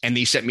with it. And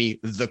they sent me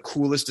the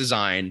coolest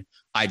design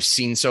I've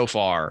seen so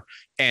far.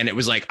 And it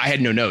was like, I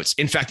had no notes.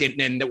 In fact,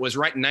 and it was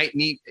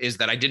neat is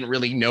that I didn't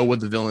really know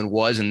what the villain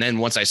was. And then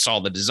once I saw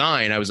the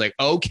design, I was like,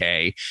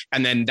 okay.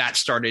 And then that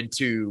started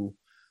to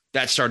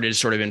sort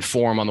of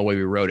inform on the way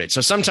we wrote it.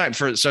 So sometimes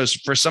for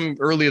some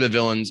early of the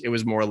villains, it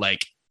was more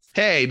like,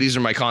 hey, these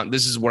are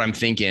this is what I'm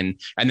thinking.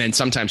 And then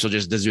sometimes he'll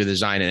just do the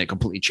design and it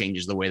completely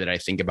changes the way that I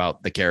think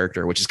about the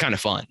character, which is kind of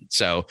fun.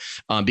 So,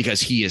 because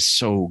he is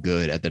so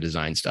good at the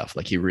design stuff,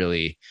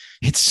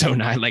 it's so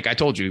nice. Like I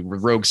told you,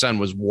 Rogue Sun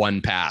was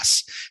 1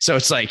 pass. So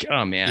it's like,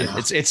 oh man,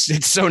 yeah.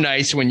 It's so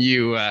nice when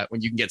you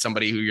can get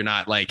somebody who you're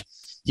not when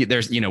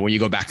you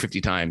go back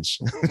 50 times,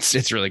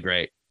 it's really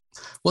great.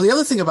 Well, the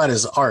other thing about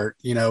his art,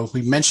 we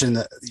mentioned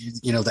that,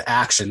 the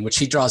action, which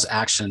he draws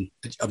action,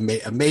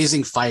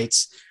 amazing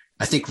fights.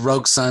 I think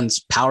Rogue Sun's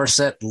power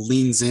set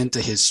leans into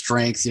his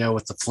strength,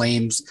 with the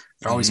flames,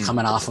 they're always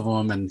coming off of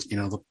him and,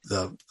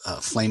 the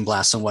flame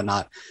blasts and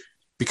whatnot,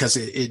 because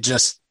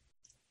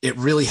it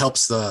really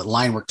helps the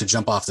line work to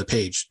jump off the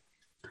page.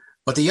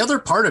 But the other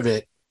part of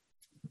it,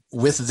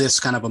 with this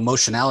kind of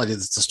emotionality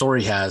that the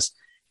story has,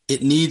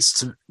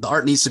 the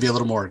art needs to be a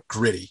little more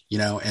gritty,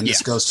 and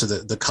this goes to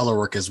the color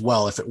work as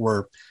well. If it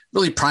were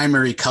really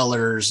primary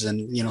colors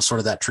and, sort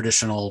of that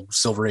traditional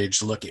Silver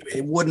Age look,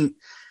 it wouldn't,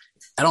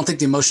 I don't think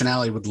the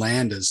emotionality would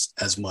land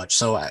as much.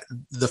 So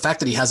the fact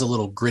that he has a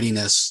little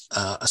grittiness,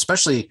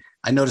 especially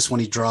I noticed when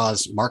he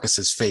draws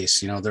Marcus's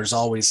face, there's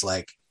always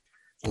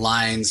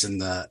lines in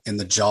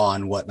the jaw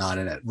and whatnot,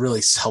 and it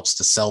really helps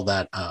to sell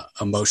that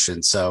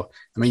emotion. So,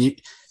 I mean,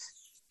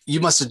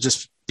 you must have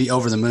just be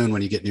over the moon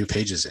when you get new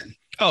pages in.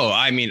 Oh,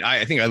 I mean,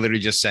 I think I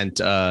literally just sent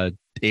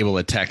Abel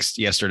a text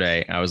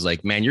yesterday. I was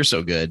like, man, you're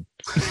so good.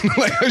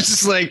 I was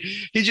just like,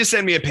 he just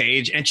sent me a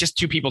page and just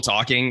 2 people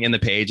talking in the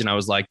page. And I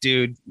was like,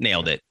 dude,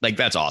 nailed it.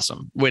 That's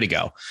awesome. Way to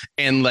go.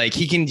 And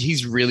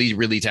he's really,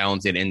 really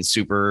talented and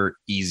super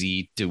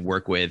easy to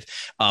work with.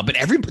 But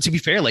to be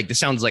fair, this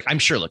sounds like, I'm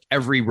sure,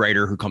 every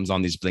writer who comes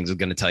on these things is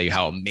going to tell you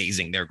how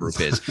amazing their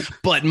group is,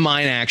 but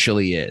mine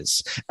actually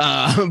is.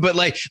 But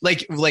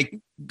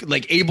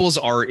Abel's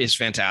art is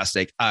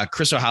fantastic.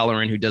 Chris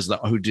O'Halloran, who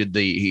did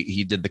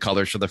the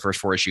colors for the first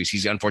 4 issues,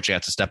 he's unfortunately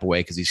had to step away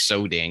because he's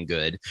so dang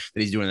good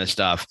that he's doing this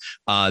stuff.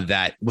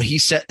 That he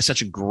set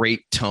such a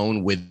great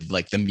tone with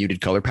the muted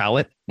color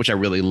palette, which I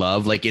really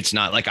love. It's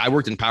not I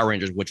worked in Power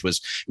Rangers, which was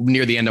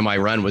near the end of my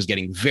run, was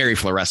getting very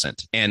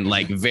fluorescent and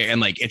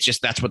it's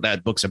just, that's what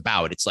that book's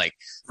about. It's right.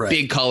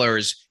 Big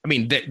colors. I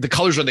mean, the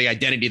colors are the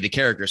identity of the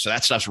character. So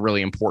that stuff's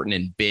really important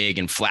and big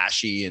and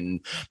flashy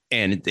and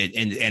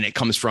it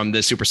comes from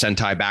this Super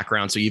Sentai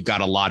background. So you've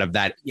got a lot of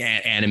that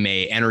anime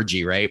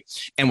energy, right?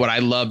 And what I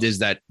loved is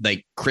that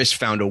like Chris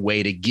found a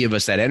way to give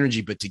us that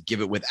energy, but to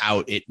give it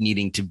without it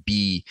needing to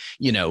be,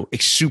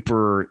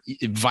 super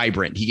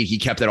vibrant. He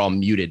kept it all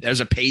muted.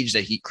 There's a page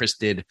that Chris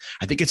did.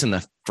 I think it's in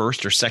the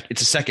first or second.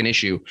 It's a second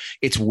issue.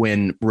 It's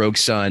when Rogue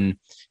Sun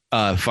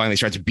finally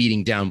starts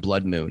beating down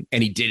Blood Moon,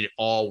 and he did it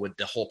all with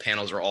the whole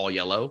panels are all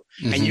yellow,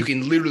 and you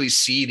can literally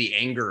see the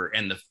anger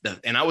and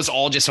and I was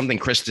all just something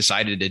Chris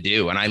decided to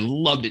do, and I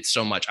loved it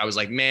so much. I was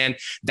like, man,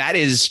 that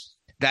is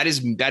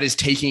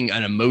taking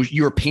an emotion.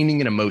 You are painting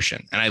an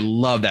emotion, and I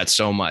love that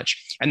so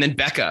much. And then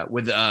Becca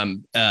with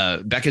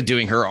Becca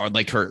doing her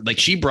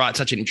she brought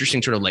such an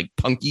interesting sort of like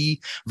punky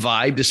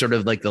vibe to sort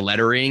of like the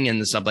lettering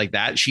and stuff like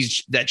that.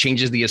 That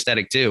changes the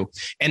aesthetic too,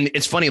 and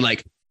it's funny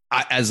like.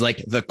 As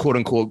like the quote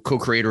unquote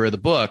co-creator of the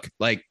book,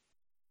 like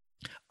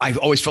I've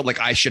always felt like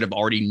I should have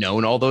already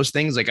known all those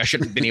things. Like I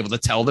should have been able to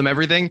tell them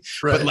everything,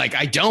 right. But like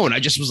I don't. I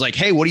just was like,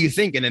 hey, what do you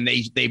think? And then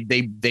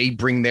they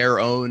bring their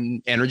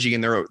own energy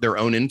and their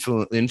own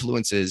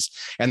influences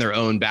and their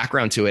own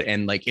background to it.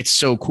 And like it's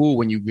so cool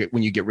when you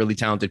get really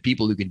talented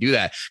people who can do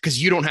that, because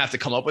you don't have to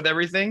come up with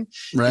everything.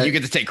 Right. You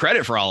get to take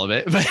credit for all of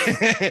it,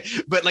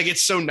 but like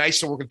it's so nice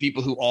to work with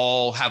people who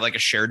all have like a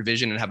shared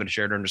vision and have a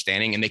shared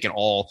understanding, and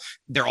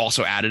they're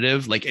also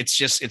additive. Like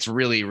it's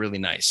really really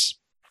nice.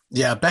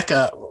 Yeah,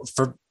 Becca,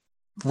 for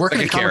working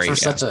in comics for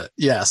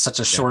such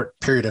a short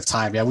period of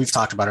time. Yeah, we've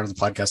talked about her on the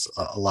podcast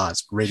a lot.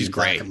 It's She's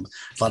great.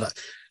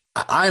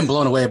 I am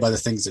blown away by the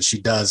things that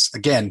she does.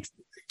 Again,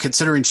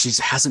 considering she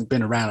hasn't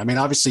been around. I mean,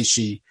 obviously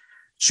she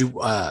who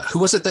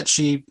was it that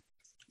she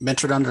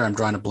mentored under? I'm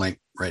drawing a blank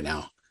right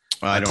now.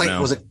 I don't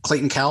know. Was it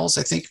Clayton Cowles?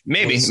 I think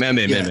maybe.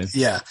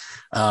 Yeah.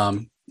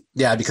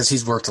 Because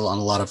he's worked on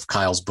a lot of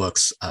Kyle's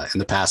books in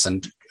the past,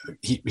 and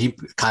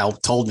Kyle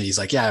told me, he's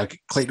like, yeah,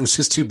 Clayton was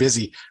just too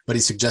busy, but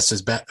he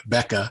suggested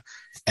Becca,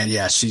 and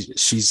yeah,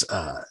 she's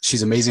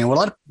amazing. And what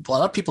a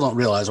lot of people don't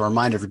realize, or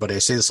remind everybody, I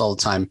say this all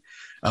the time,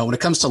 when it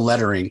comes to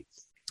lettering,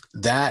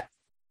 that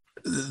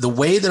the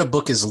way that a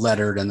book is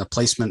lettered and the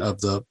placement of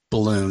the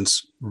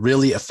balloons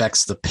really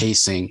affects the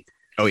pacing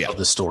of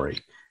the story.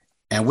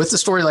 And with a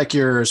story like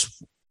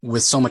yours,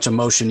 with so much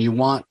emotion, you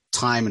want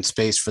time and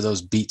space for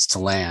those beats to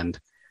land,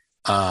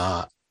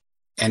 and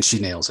she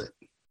nails it.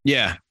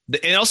 Yeah.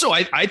 And also,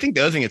 I think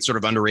the other thing that's sort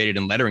of underrated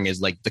in lettering is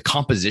like the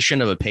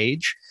composition of a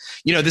page.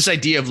 This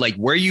idea of like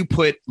where you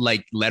put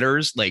like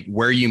letters, like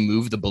where you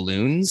move the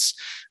balloons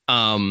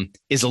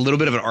is a little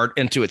bit of an art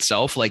into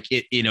itself. Like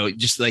it,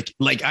 just like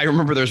I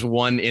remember there's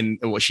one in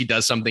what she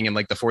does something in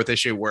like the fourth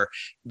issue where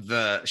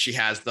she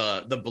has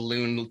the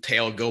balloon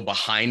tail go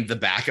behind the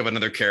back of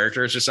another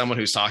character. It's just someone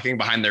who's talking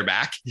behind their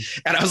back.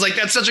 And I was like,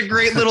 that's such a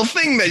great little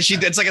thing that she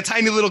did. It's like a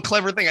tiny little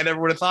clever thing I never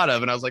would have thought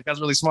of. And I was like,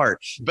 that's really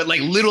smart. But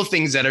like little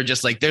things that are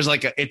just like, there's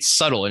like it's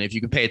subtle. And if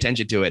you can pay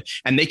attention to it,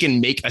 and they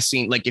can make a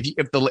scene, like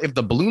if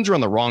the balloons are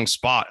on the wrong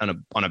spot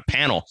on a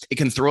panel, it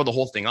can throw the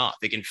whole thing off.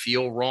 It can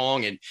feel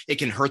wrong, and it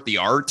can hurt the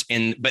art,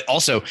 but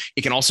also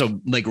it can also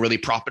like really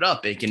prop it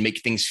up. It can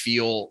make things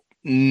feel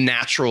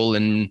natural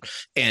and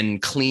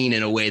clean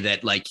in a way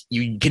that like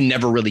you can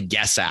never really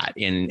guess at,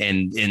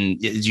 and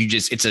you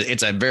just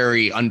it's a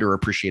very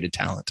underappreciated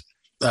talent.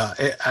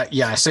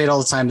 I say it all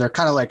the time. They're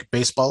kind of like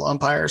baseball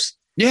umpires.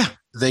 Yeah,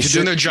 they're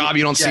doing their job.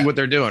 You don't see what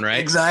they're doing, right?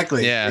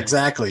 Exactly. Yeah,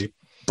 exactly.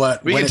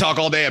 But we can talk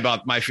all day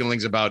about my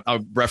feelings about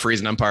referees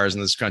and umpires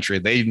in this country.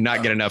 They do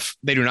not get enough.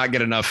 They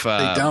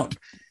don't.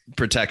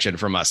 Protection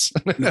from us.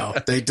 No,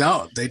 they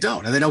don't,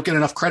 and they don't get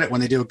enough credit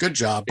when they do a good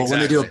job. But when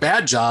they do a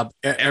bad job,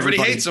 everybody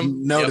hates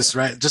them. Notice,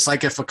 right? Just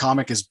like if a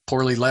comic is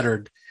poorly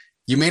lettered,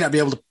 you may not be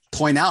able to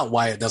point out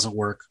why it doesn't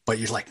work, but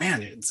you're like,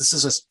 man, this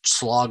is a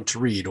slog to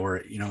read, or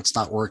it's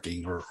not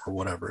working, or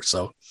whatever.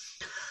 So,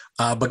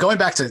 but going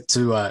back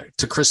to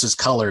Chris's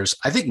colors,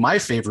 I think my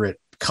favorite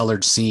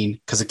colored scene,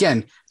 because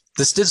again,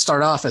 this did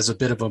start off as a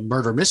bit of a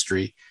murder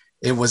mystery.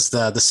 It was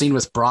the scene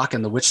with Brock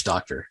and the witch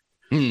doctor.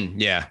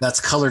 Yeah, that's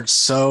colored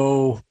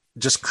so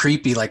just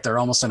creepy, like they're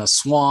almost in a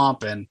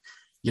swamp, and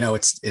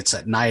it's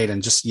at night,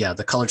 and just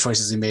the color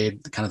choices he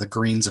made, kind of the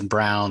greens and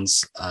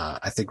browns,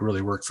 I think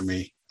really worked for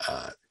me.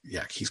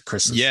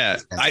 Chris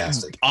is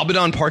fantastic.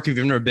 Abaddon Park, if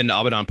you've never been to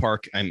Abaddon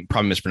Park, I'm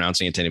probably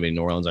mispronouncing it to anybody in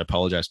New Orleans, I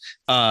apologize,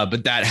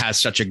 but that has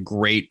such a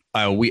great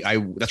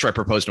that's where I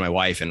proposed to my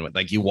wife, and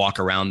like you walk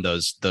around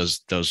those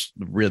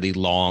really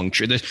long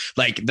trees.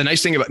 Like the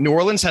nice thing about New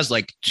Orleans has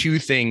like two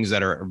things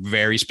that are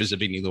very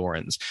specific to New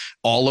Orleans.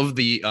 All of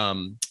the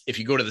if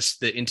you go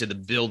to into the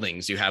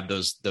buildings, you have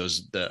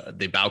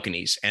the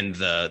balconies and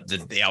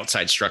the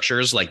outside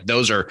structures. Like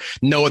those are,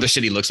 no other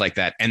city looks like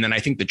that. And then I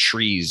think the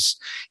trees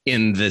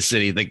in the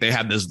city, like they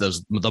have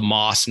the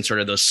moss and sort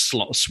of those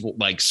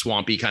like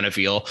swampy kind of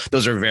feel.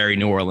 Those are very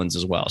New Orleans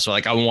as well. So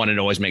like I wanted to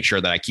always make sure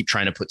that I keep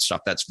trying to put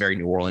stuff that's very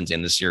New Orleans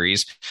in the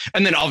series.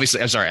 And then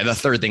obviously, I'm sorry, the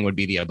third thing would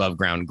be the above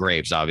ground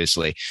graves,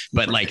 obviously.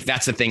 But like,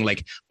 that's the thing.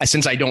 Like,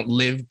 since I don't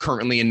live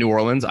currently in New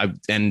Orleans,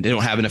 and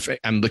don't have enough,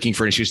 I'm looking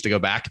for an excuse to go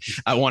back.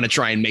 I want to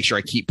try and make sure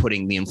I keep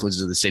putting the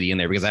influences of the city in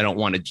there, because I don't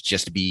want it to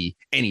just be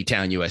any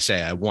town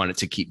USA. I want it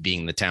to keep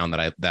being the town that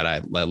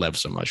I love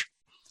so much.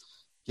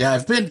 Yeah,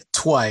 I've been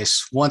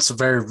twice, once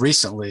very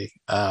recently.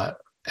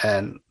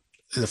 And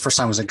the first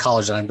time was in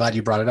college, and I'm glad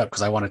you brought it up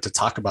because I wanted to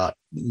talk about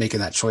making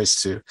that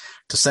choice to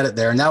set it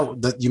there. And now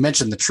that you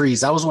mentioned the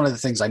trees, that was one of the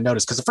things I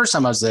noticed, because the first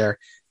time I was there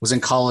was in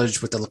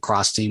college with the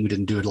lacrosse team. We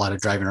didn't do a lot of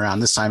driving around.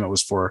 This time it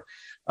was for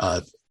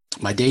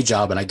my day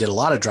job, and I did a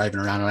lot of driving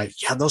around.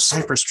 And those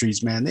cypress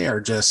trees, man, they are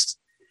just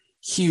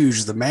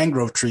huge. The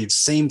mangrove trees,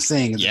 same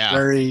thing. Yeah,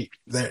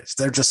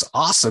 they're just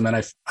awesome.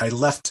 And I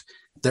left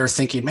there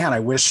thinking, man, I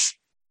wish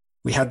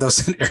we had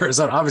those in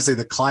Arizona. Obviously,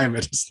 the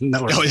climate is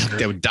nowhere. Oh, yeah,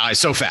 they would die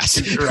so fast.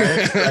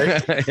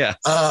 right. Yeah.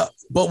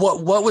 But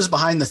what was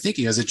behind the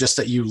thinking? Is it just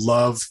that you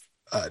love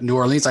New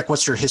Orleans? Like,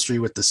 what's your history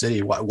with the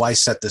city? Why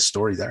set this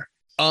story there?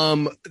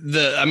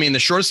 The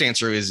shortest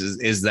answer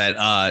is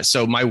that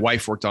so my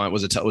wife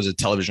was a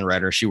television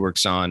writer. She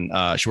worked on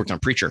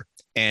Preacher.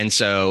 And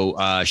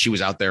so she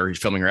was out there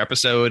filming her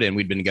episode, and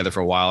we'd been together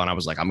for a while. And I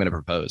was like, I'm going to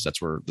propose.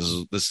 That's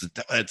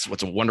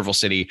what's a wonderful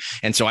city.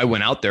 And so I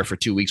went out there for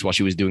 2 weeks while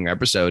she was doing her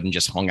episode and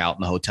just hung out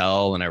in the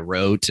hotel. And I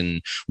wrote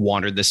and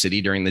wandered the city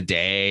during the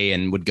day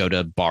and would go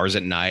to bars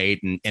at night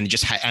and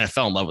I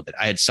fell in love with it.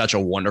 I had such a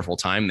wonderful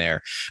time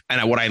there.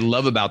 And what I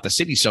love about the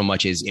city so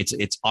much is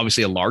it's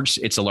obviously a large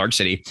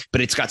city, but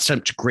it's got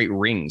such great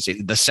rings.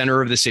 The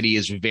center of the city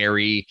is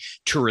very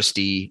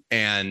touristy,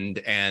 and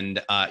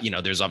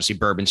there's obviously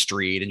Bourbon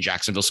Street and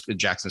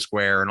Jackson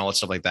Square and all that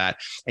stuff like that.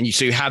 And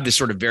so you have this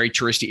sort of very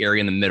touristy area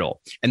in the middle.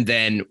 And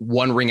then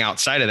one ring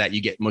outside of that,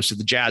 you get most of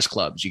the jazz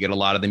clubs, you get a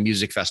lot of the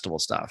music festival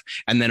stuff.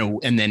 And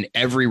then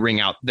every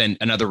ring out, then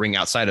another ring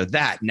outside of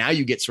that. Now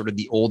you get sort of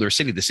the older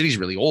city. The city's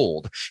really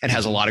old and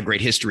has a lot of great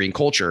history and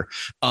culture.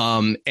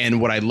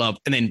 And what I love,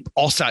 and then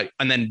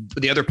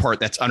the other part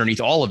that's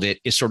underneath all of it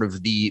is sort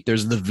of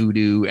there's the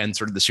voodoo and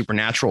sort of the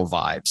supernatural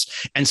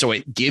vibes. And so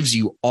it gives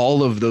you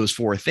all of those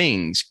four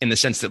things in the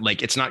sense that,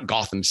 like, it's not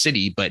Gotham City,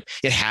 but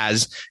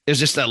there's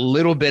just a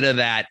little bit of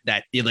that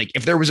like,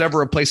 if there was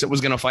ever a place that was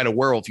going to fight a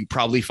werewolf, you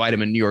probably fight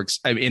him in New York,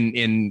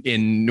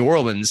 in New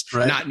Orleans,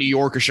 right? Not New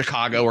York or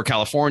Chicago or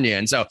California.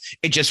 And so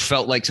it just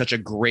felt like such a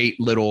great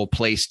little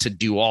place to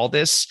do all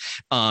this.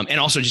 And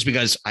also just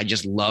because I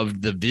just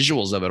loved the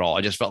visuals of it all.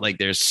 I just felt like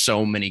there's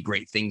so many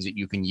great things that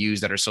you can use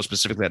that are so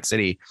specifically that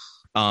city.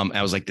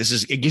 I was like,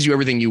 it gives you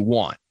everything you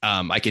want.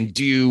 I can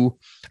do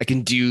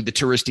the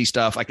touristy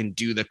stuff. I can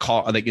do the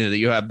car, like,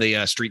 you have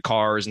the street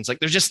cars, and it's like,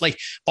 there's just like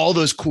all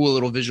those cool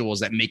little visuals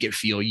that make it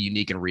feel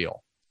unique and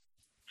real.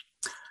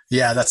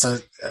 Yeah,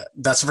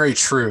 that's very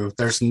true.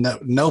 There's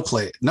no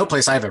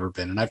place I've ever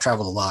been, and I've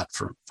traveled a lot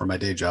for my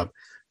day job.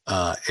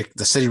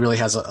 The city really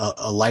has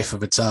a life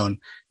of its own.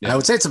 Yeah. And I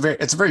would say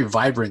it's a very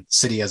vibrant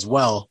city as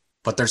well,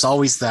 but there's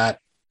always that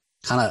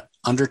kind of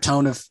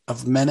undertone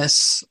of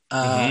menace,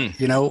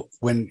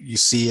 when you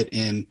see it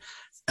in,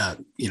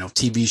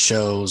 TV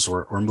shows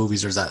or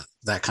movies, there's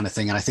that kind of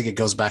thing. And I think it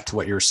goes back to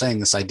what you were saying,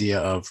 this idea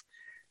of,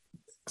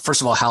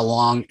 first of all, how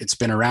long it's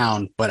been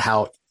around, but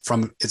how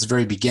from its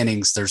very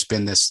beginnings, there's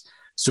been this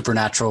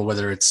supernatural,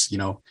 whether it's,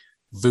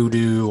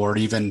 voodoo or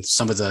even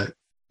some of the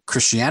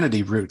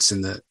Christianity roots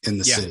in the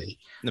city.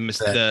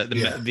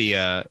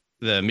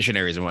 The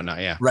missionaries and whatnot.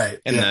 Yeah. Right.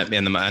 And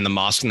the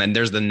mosque. And then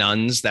there's the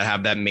nuns that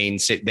have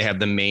they have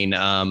the main,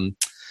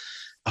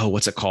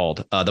 what's it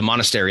called? The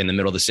monastery in the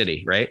middle of the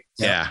city. Right.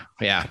 Yeah.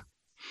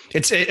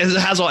 It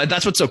has all,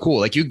 that's what's so cool.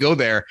 Like, you go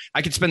there,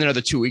 I could spend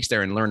another 2 weeks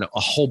there and learn a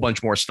whole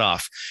bunch more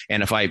stuff.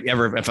 And if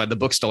the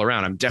book's still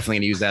around, I'm definitely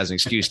going to use that as an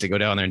excuse to go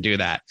down there and do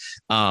that.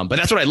 But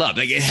that's what I love.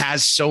 Like, it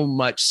has so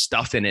much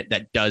stuff in it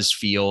that does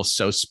feel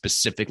so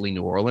specifically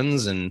New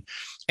Orleans, and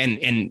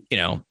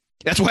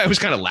that's why I always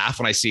kind of laugh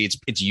when I see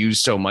it's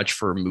used so much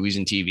for movies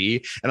and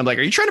TV. And I'm like,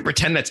 are you trying to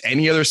pretend that's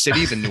any other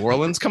city than New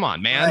Orleans? Come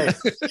on, man.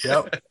 Right.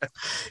 Yep.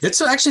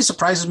 It actually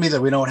surprises me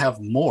that we don't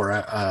have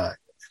more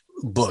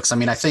books. I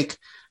mean, I think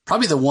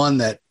probably the one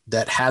that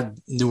had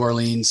New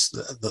Orleans,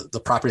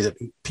 the property that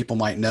people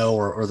might know,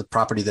 or the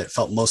property that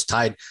felt most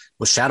tied,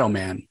 was Shadow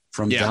Man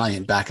from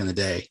Valiant back in the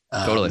day.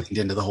 Totally.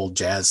 Into the whole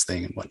jazz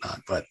thing and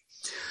whatnot. But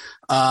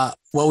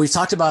well, we've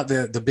talked about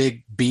the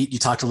big beat. You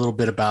talked a little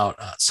bit about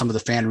some of the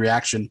fan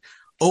reaction.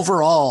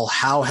 Overall,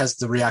 how has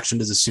the reaction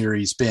to the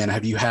series been?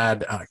 Have you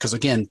had, because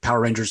again, Power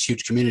Rangers,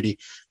 huge community.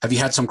 Have you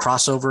had some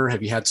crossover?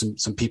 Have you had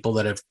some people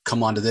that have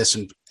come onto this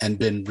and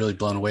been really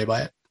blown away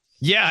by it?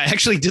 Yeah, I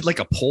actually did like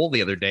a poll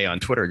the other day on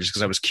Twitter just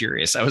because I was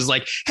curious. I was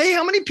like, "Hey,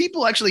 how many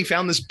people actually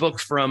found this book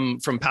from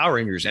Power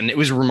Rangers?" And it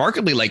was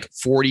remarkably like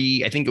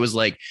 40. I think it was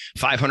like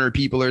 500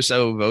 people or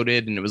so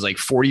voted, and it was like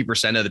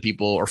 40% of the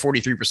people, or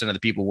 43% of the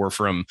people, were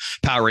from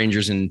Power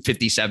Rangers, and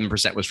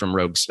 57%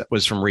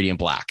 was from Radiant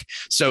Black.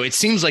 So it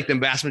seems like the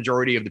vast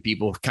majority of the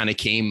people kind of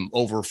came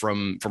over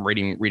from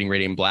reading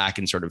Radiant Black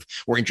and sort of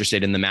were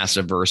interested in the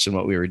massive verse and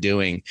what we were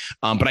doing.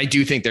 But I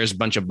do think there's a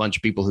bunch of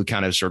people who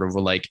kind of sort of were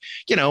like,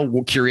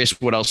 were curious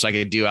what else I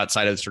could do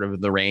outside of sort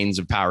of the reigns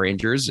of Power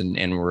Rangers,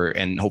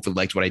 and hopefully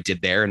liked what I did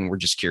there, and were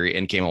just curious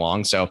and came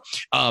along. So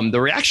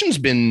the reaction's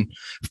been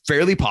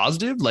fairly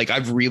positive. Like I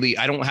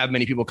don't have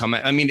many people come.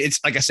 I mean,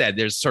 it's like I said,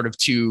 there's sort of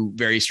two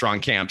very strong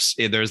camps.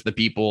 There's the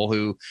people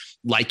who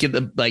like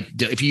it, like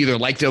if you either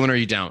like Dylan or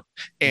you don't.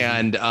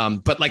 And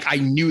but like I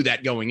knew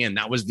that going in,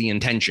 that was the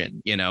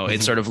intention.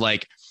 It's sort of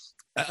like.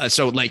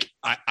 So like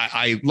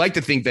I like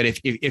to think that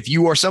if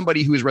you are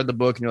somebody who has read the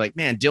book and you're like,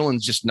 man,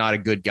 Dylan's just not a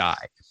good guy,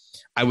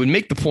 I would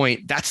make the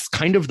point that's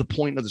kind of the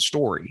point of the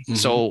story.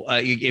 So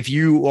if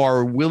you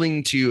are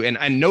willing to, and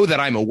I know that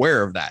I'm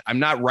aware of that, I'm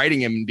not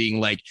writing him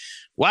being like,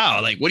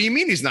 wow, like, what do you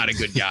mean he's not a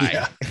good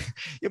guy?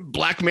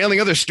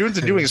 Blackmailing other students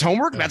and doing his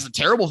homework. That's a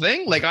terrible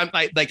thing. Like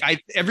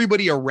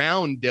everybody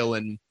around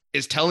Dylan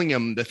is telling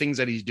him the things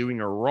that he's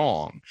doing are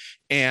wrong.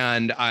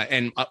 And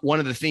one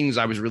of the things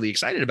I was really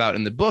excited about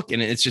in the book,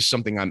 and it's just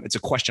something it's a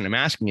question I'm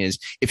asking, is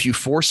if you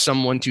force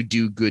someone to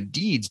do good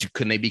deeds,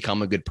 can they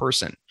become a good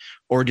person?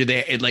 Or do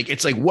they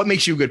it's like, what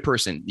makes you a good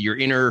person? Your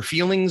inner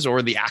feelings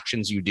or the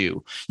actions you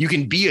do? You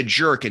can be a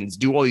jerk and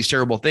do all these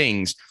terrible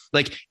things.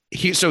 Like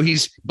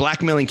he's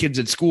blackmailing kids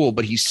at school,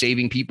 but he's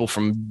saving people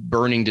from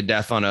burning to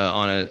death on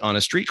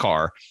a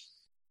streetcar.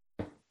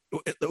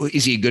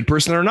 Is he a good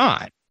person or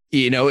not?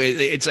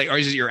 It's like, or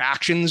is it your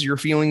actions, your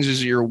feelings,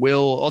 is it your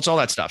will? It's all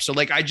that stuff. So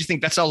like, I just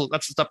think that's the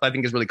stuff I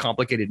think is really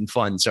complicated and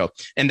fun. So,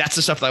 and that's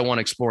the stuff that I want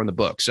to explore in the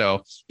book.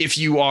 So if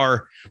you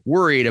are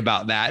worried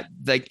about that,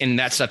 and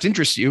that stuff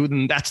interests you,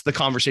 then that's the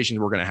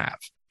conversation we're going to have.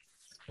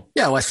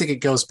 Yeah. Well, I think it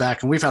goes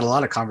back, and we've had a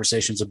lot of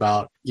conversations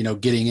about,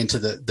 getting into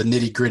the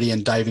nitty gritty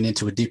and diving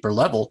into a deeper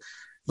level.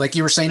 Like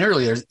you were saying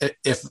earlier,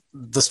 if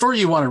the story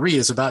you want to read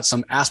is about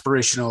some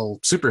aspirational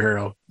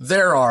superhero,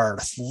 there are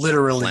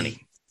literally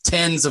plenty.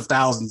 Tens of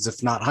thousands,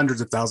 if not hundreds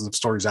of thousands of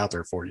stories out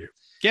there for you.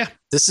 Yeah.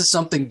 This is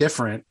something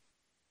different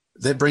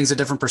that brings a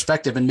different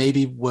perspective and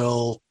maybe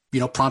will,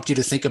 prompt you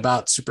to think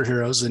about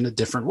superheroes in a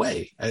different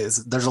way.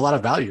 There's a lot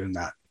of value in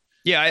that.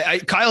 Yeah.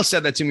 Kyle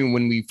said that to me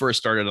when we first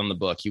started on the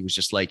book. He was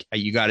just like,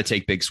 you got to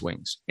take big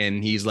swings.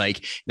 And he's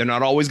like, they're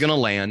not always going to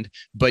land,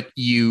 but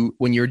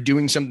when you're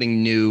doing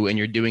something new and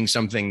you're doing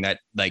something that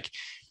like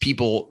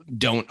people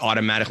don't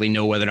automatically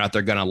know whether or not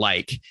they're going to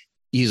like,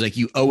 he's like,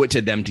 you owe it to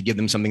them to give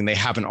them something they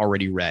haven't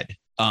already read.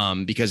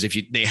 Because if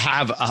they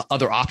have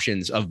other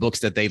options of books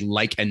that they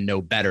like and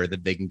know better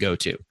that they can go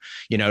to,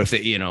 if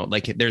they,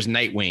 like there's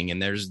Nightwing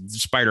and there's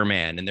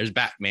Spider-Man and there's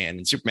Batman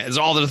and Superman. There's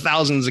all the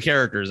thousands of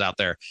characters out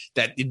there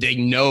that they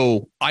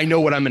know. I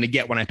know what I'm going to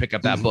get when I pick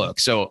up that book.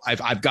 So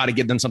I've got to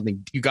give them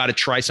something. You got to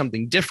try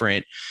something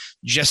different.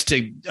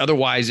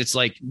 Otherwise it's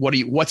like,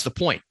 what's the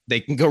point? They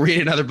can go read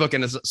another book.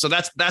 And so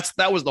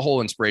that was the whole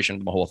inspiration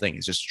of the whole thing,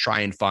 is just try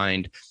and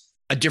find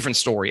a different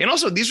story. And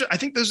also I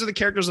think those are the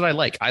characters that I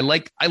like. I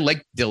like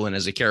Dylan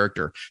as a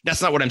character.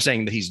 That's not what I'm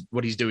saying that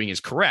what he's doing is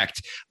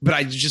correct, but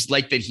I just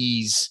like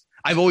that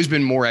I've always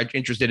been more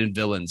interested in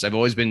villains. I've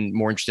always been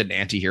more interested in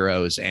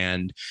anti-heroes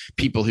and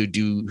people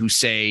who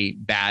say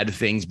bad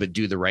things, but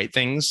do the right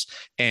things.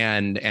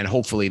 And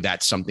hopefully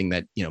that's something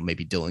that,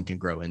 maybe Dylan can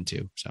grow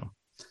into. So.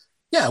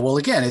 Yeah. Well,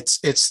 again,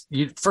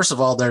 first of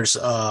all,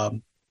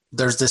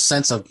 there's this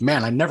sense of,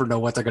 man, I never know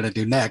what they're going to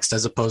do next,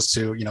 as opposed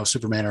to,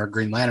 Superman or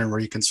Green Lantern, where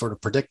you can sort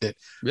of predict it.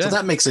 Yeah. So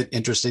that makes it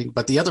interesting.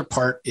 But the other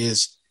part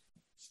is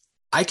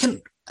I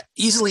can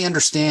easily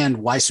understand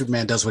why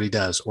Superman does what he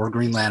does, or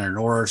Green Lantern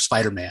or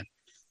Spider-Man.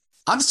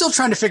 I'm still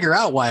trying to figure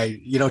out why,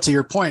 to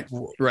your point,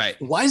 right?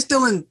 Why is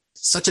Dylan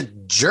such a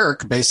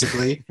jerk,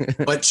 basically,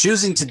 but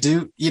choosing to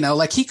do,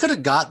 like he could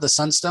have got the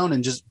Sunstone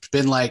and just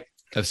been like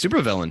a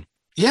supervillain.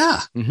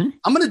 Yeah. Mm-hmm.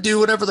 I'm going to do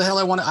whatever the hell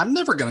I want. I'm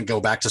never going to go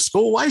back to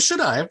school. Why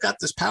should I? I've got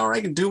this power. I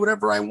can do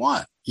whatever I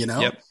want,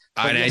 Yep.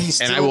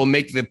 And I will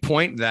make the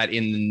point that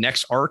in the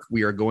next arc,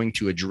 we are going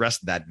to address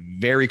that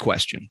very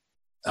question.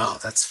 Oh,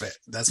 that's fair.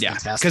 That's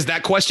fantastic. Because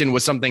that question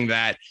was something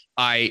that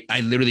I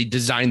literally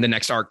designed the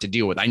next arc to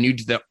deal with. I knew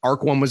the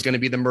arc one was going to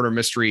be the murder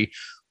mystery.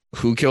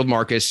 Who killed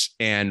Marcus,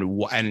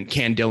 and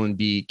can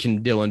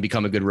Dylan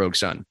become a good rogue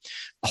son?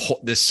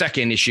 The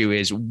second issue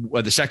is,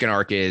 or the second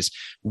arc is,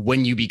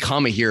 when you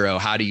become a hero,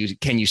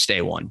 can you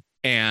stay one?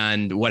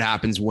 And what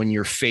happens when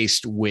you're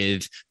faced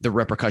with the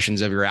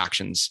repercussions of your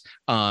actions?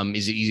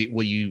 Is it easy?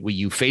 Will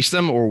you face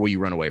them, or will you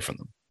run away from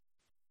them?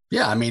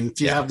 Yeah. I mean,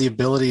 if you have the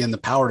ability and the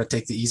power to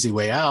take the easy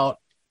way out,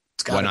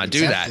 why not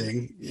do that?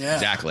 Yeah,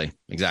 exactly.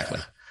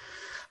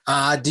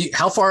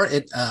 How far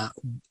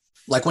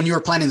like when you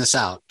were planning this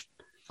out,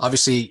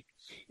 obviously,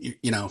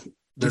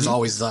 there's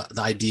always the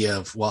idea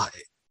of, well,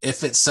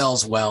 if it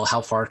sells well,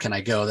 how far can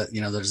I go? That,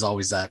 there's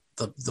always that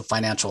the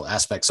financial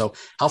aspect. So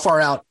how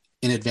far out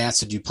in advance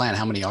did you plan?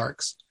 How many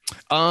arcs?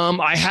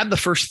 I had the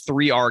first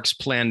 3 arcs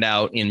planned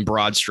out in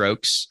broad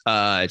strokes.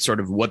 It's sort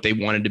of what they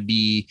wanted to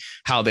be,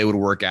 how they would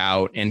work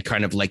out, and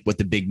kind of like what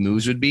the big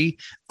moves would be.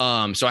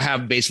 So I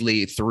have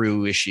basically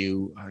through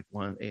issue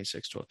 1, 8,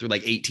 6, 12 through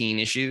like 18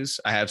 issues.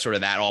 I have sort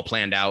of that all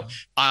planned out.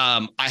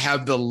 I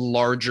have the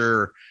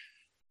larger,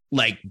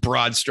 like,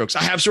 broad strokes.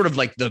 I have sort of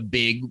like the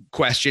big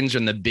questions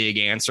and the big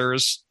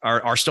answers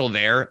are still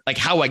there. Like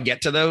how I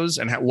get to those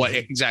and what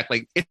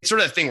exactly. It's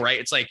sort of the thing, right?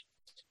 It's like,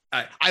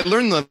 I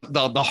learned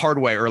the hard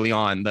way early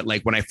on that,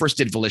 like, when I first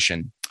did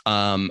Volition,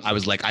 I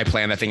was like, I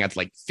planned that thing at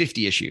like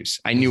 50 issues.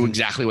 I knew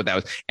exactly what that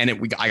was. And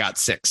I got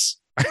 6.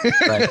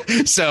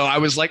 Right. So I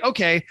was like,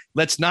 okay,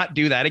 let's not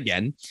do that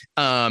again.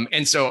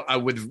 And so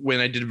when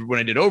I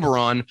did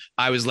Oberon,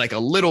 I was like a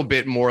little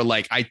bit more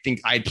like, I think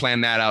I'd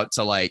planned that out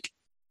to like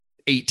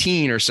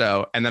 18 or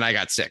so. And then I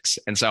got 6.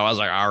 And so I was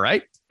like, all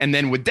right. And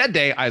then with Dead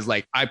Day, I was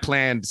like, I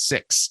planned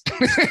 6.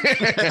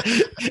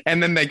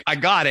 And then I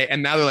got it.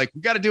 And now they're like, we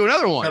got to do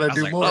another one. Gotta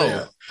do like, more. oh.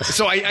 Yeah.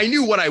 So I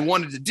knew what I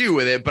wanted to do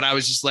with it, but I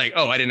was just like,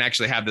 oh, I didn't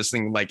actually have this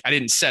thing. Like, I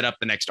didn't set up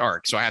the next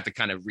arc. So I have to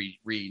kind of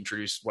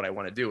reintroduce what I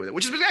want to do with it,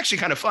 which is actually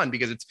kind of fun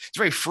because it's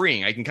very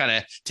freeing. I can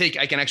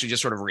actually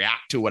just sort of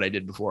react to what I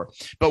did before.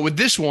 But with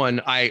this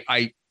one,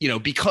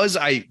 because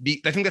I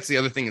think that's the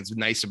other thing that's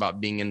nice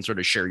about being in sort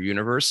of shared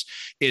universe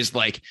is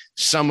like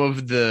some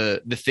of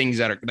the things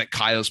that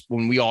Kyle's,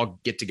 when we all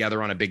get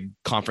together on a big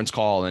conference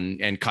call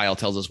and Kyle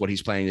tells us what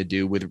he's planning to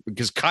do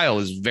because Kyle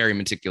is very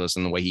meticulous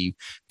in the way he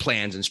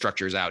plans and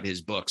structures out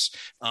his books.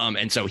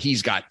 And so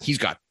he's got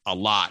a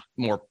lot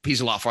more,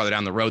 he's a lot farther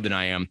down the road than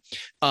I am.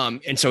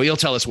 And so he'll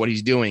tell us what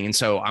he's doing. And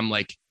so I'm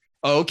like,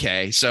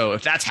 okay, so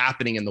if that's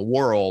happening in the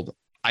world,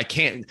 I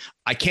can't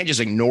just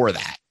ignore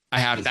that.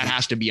 That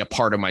has to be a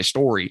part of my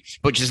story,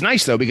 which is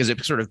nice though, because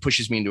it sort of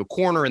pushes me into a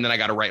corner and then I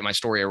got to write my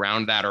story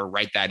around that or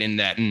write that in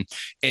that. And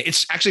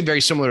it's actually very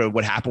similar to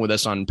what happened with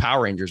us on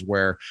Power Rangers,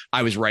 where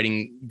I was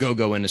writing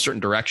Go-Go in a certain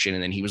direction.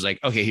 And then he was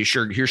like, okay,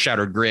 here's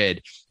Shattered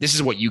Grid. This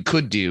is what you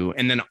could do.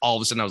 And then all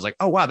of a sudden I was like,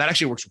 oh, wow, that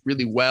actually works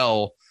really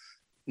well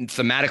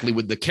thematically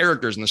with the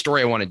characters and the story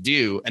I want to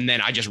do. And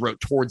then I just wrote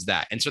towards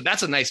that. And so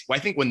that's I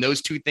think when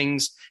those two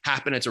things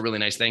happen, it's a really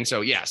nice thing. So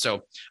yeah,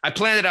 so I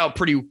planned it out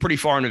pretty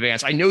far in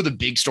advance. I know the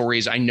big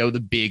stories. I know the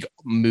big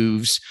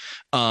moves.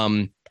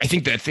 I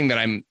think the thing that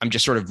I'm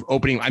just sort of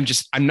opening,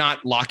 I'm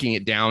not locking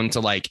it down to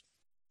like,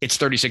 it's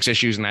 36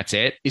 issues and that's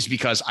it, is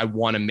because I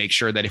want to make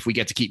sure that if we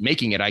get to keep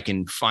making it, I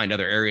can find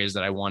other areas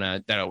that I want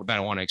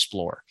to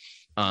explore.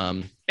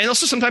 And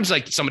also sometimes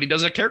like somebody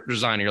does a character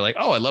design and you're like,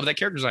 oh, I love that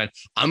character design.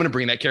 I'm going to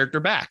bring that character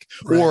back.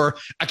 Right. Or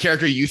a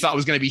character you thought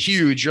was going to be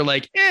huge. You're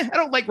like, I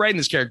don't like writing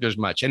this character as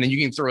much. And then you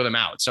can throw them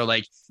out. So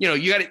like,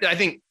 you got to, I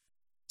think,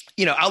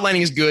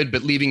 outlining is good,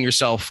 but leaving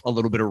yourself a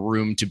little bit of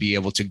room to be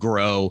able to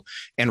grow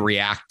and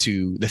react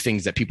to the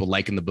things that people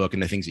like in the book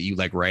and the things that you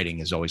like writing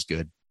is always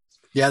good.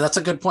 Yeah, that's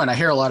a good point. I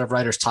hear a lot of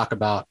writers talk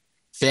about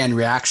fan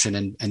reaction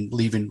and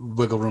leaving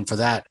wiggle room for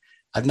that.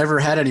 I've never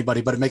had anybody,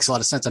 but it makes a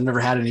lot of sense. I've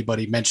never had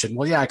anybody mention,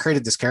 well, yeah, I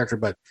created this character,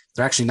 but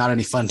they're actually not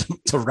any fun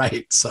to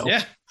write. So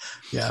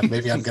yeah,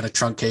 maybe I'm going to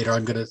truncate or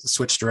I'm going to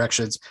switch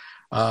directions.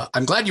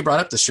 I'm glad you brought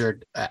up the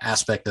shared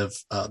aspect of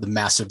the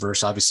massive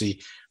verse.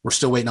 Obviously, we're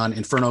still waiting on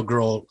Inferno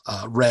Girl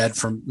Red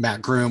from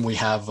Matt Groom. We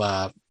have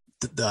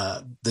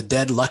the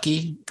Dead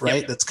Lucky,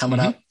 right? Yep. That's coming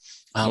up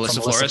from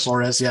Melissa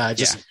Flores. Yeah, I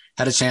just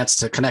had a chance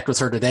to connect with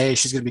her today.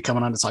 She's going to be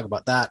coming on to talk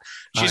about that.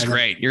 She's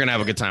great. You're going to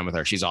have a good time with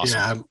her. She's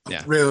awesome. Yeah,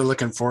 I'm really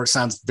looking forward. It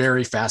sounds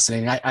very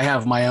fascinating. I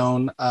have my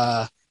own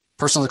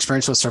personal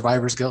experience with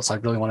Survivor's Guilt, so I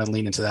really want to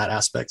lean into that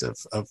aspect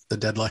of the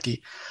Dead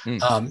Lucky.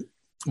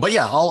 But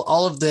yeah,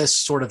 all of this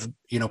sort of,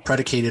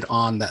 predicated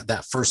on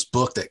that first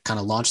book that kind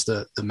of launched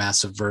the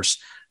massive verse,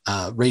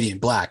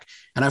 Radiant Black.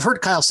 And I've heard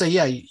Kyle say,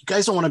 yeah, you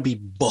guys don't want to be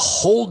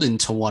beholden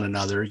to one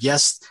another.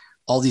 Yes,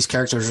 all these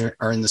characters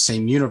are in the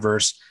same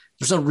universe.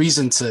 There's no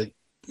reason to,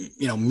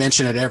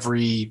 mention it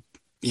every,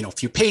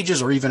 few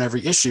pages or even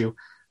every issue,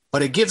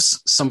 but it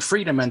gives some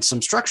freedom and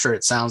some structure.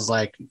 It sounds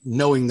like,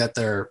 knowing that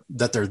they're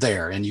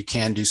there and you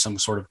can do some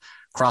sort of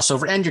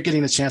crossover, and you're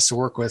getting a chance to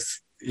work with,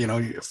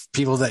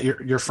 people that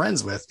you're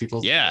friends with,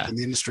 people in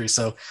the industry.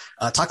 So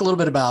talk a little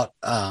bit about,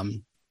 a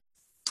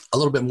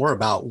little bit more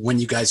about when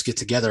you guys get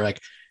together. Like,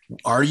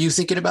 are you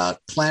thinking about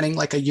planning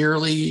like a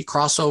yearly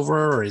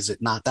crossover, or is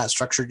it not that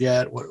structured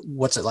yet?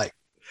 What's it like?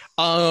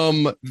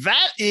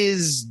 That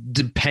is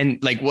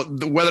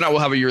whether or not we'll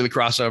have a yearly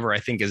crossover, I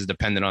think is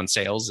dependent on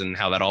sales and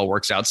how that all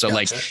works out. So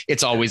gotcha.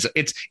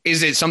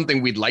 Is it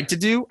something we'd like to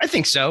do? I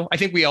think so. I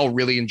think we all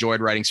really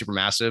enjoyed writing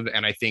Supermassive.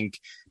 And I think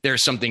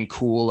there's something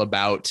cool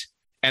about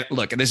and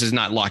look, this is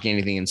not locking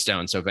anything in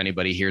stone. So if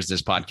anybody hears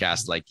this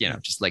podcast, like,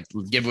 just like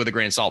give it with a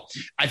grain of salt.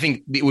 I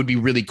think it would be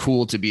really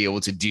cool to be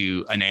able to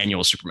do an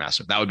annual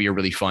Supermassive. That would be a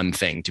really fun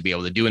thing to be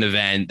able to do an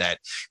event that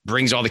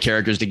brings all the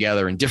characters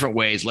together in different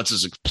ways, lets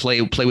us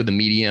play with the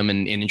medium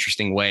in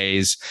interesting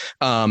ways,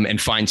 and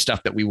find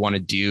stuff that we want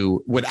to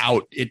do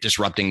without it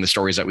disrupting the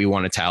stories that we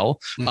want to tell.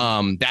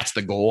 That's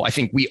the goal. I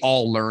think we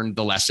all learned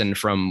the lesson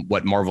from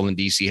what Marvel and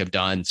DC have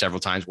done several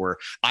times, where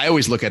I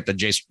always look at the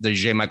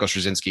J. Michael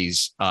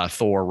Straczynski's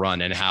Thor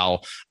run and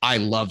how I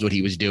loved what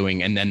he was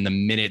doing. And then the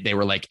minute they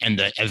were like, and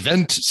the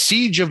event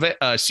Siege of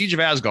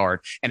Asgard,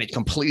 and it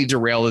completely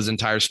derailed his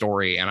entire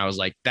story. And I was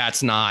like,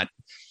 that's not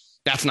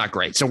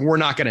great. So we're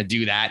not going to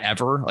do that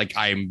ever. Like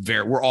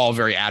we're all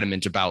very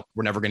adamant about,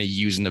 we're never going to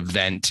use an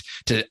event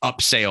to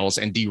up sales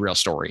and derail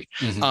story.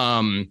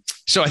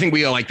 So I think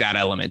we all like that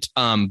element.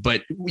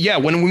 But yeah,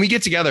 when we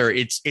get together,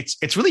 it's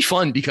really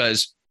fun,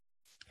 because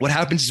what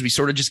happens is we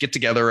sort of just get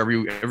together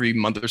every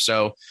month or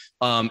so,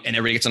 and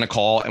everybody gets on a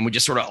call, and we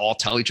just sort of all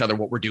tell each other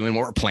what we're doing,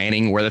 what we're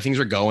planning, where the things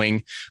are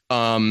going.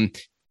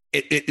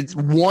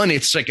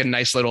 It's like a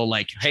nice little,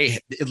 like, hey,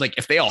 like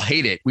if they all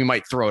hate it, we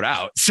might throw it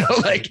out. So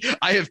like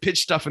I have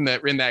pitched stuff in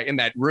that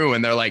room,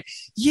 and they're like,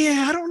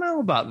 yeah, I don't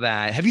know about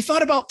that. Have you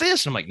thought about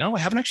this? And I'm like, no, I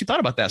haven't actually thought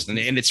about this. And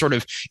it's sort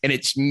of, and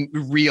it's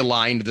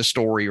realigned the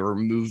story or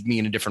moved me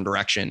in a different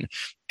direction.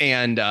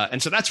 And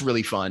so that's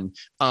really fun.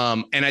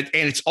 And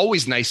it's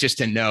always nice just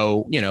to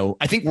know,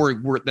 I think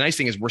the nice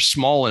thing is we're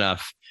small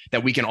enough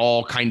that we can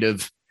all kind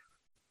of,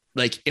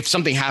 like, if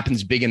something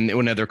happens big in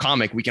another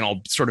comic, we can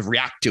all sort of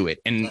react to it.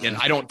 And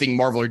I don't think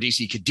Marvel or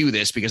DC could do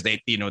this, because they'd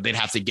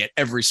have to get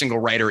every single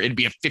writer. It'd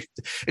be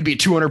a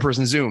 200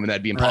 person Zoom, and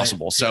that'd be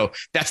impossible. Right. So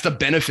that's the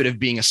benefit of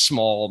being a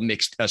small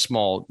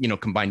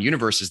combined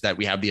universe, is that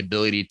we have the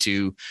ability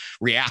to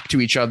react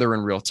to each other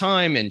in real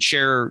time and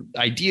share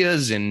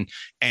ideas and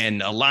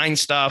align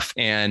stuff.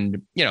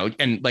 And,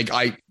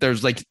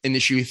 there's like in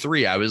issue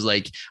 3, I was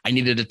like, I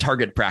needed a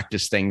target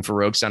practice thing for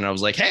Rogue Sun. And I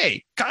was like,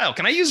 hey, Kyle,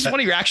 can I use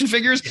one of your action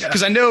figures?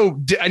 Because I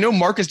know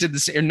Marcus did the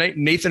same.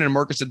 Nathan and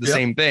Marcus did the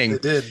same thing. They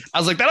did. I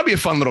was like, that'll be a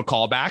fun little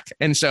callback.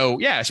 And so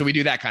so we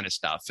do that kind of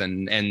stuff,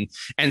 and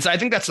so I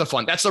think that's the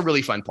fun. That's the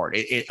really fun part.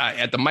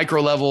 At the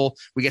micro level,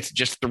 we get to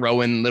just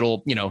throw in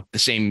little, the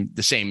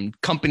same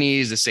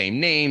companies, the same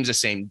names, the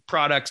same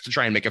products to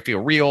try and make it feel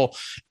real.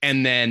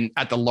 And then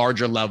at the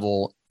larger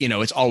level,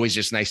 it's always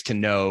just nice to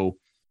know,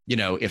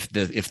 if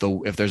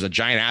there's a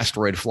giant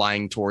asteroid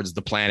flying towards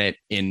the planet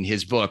in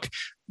his book,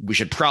 we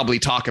should probably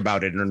talk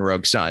about it in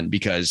Rogue Sun,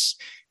 because,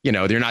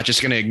 they're not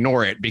just going to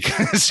ignore it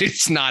because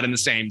it's not in the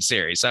same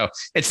series. So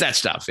it's that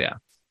stuff. Yeah.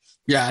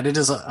 Yeah. And it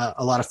is a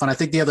lot of fun. I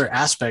think the other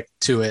aspect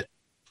to it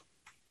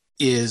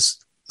is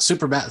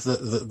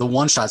the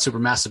one shot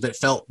Supermassive. It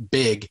felt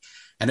big,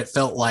 and it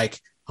felt like,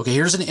 okay,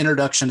 here's an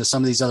introduction to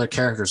some of these other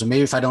characters. And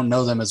maybe if I don't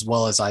know them as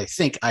well as I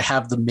think, I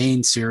have the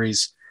main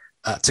series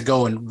to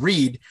go and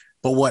read.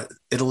 But what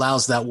it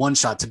allows that one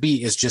shot to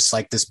be is just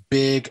like this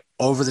big,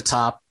 over the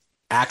top,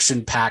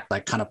 action packed,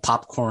 like kind of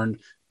popcorn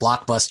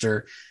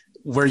blockbuster,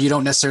 where you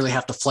don't necessarily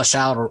have to flesh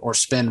out or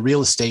spend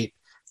real estate,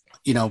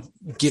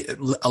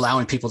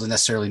 allowing people to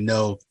necessarily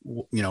know,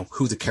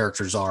 who the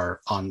characters are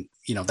on,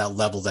 that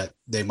level that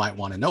they might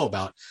want to know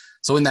about.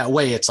 So in that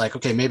way, it's like,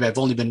 okay, maybe I've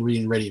only been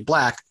reading Radiant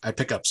Black. I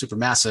pick up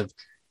Supermassive.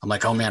 I'm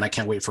like, oh man, I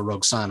can't wait for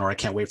Rogue Sun, or I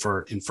can't wait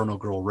for Inferno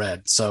Girl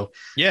Red. So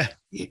yeah,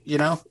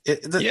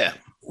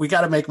 we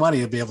got to make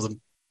money to be able to.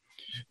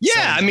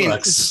 Yeah. I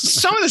mean,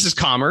 some of this is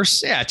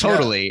commerce. Yeah,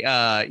 totally.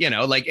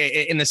 Yeah. Like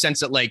in the sense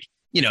that, like,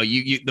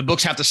 the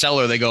books have to sell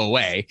or they go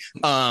away.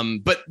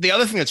 But the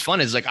other thing that's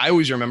fun is, like, I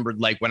always remembered,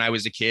 like, when I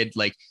was a kid,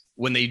 like,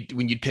 when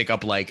you'd pick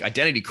up like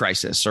Identity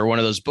Crisis or one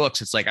of those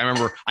books, it's like, I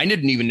remember I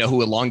didn't even know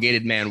who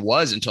Elongated Man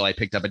was until I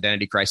picked up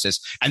Identity Crisis.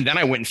 And then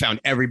I went and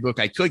found every book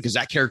I could, because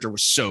that character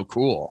was so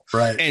cool.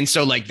 Right. And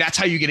so, like, that's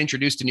how you get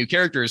introduced to new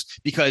characters,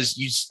 because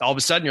you all of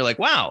a sudden you're like,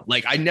 wow,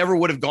 like I never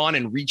would have gone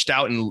and reached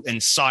out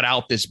and sought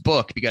out this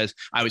book, because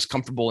I was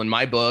comfortable in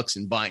my books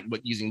and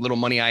using little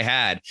money I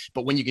had.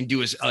 But when you can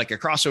do is like a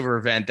crossover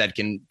event that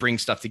can bring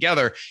stuff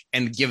together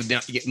and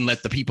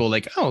let the people,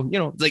 like, oh,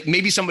 like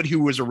maybe somebody who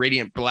was a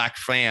Radiant Black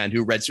fan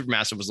who read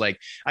Supermassive was like,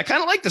 I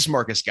kind of like this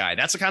Marcus guy.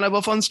 That's a kind of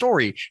a fun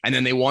story. And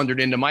then they wandered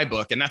into my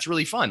book, and that's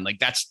really fun. Like,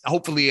 that's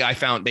hopefully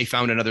they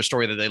found another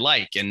story that they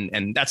like.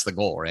 And that's the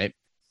goal, right?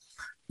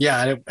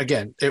 Yeah.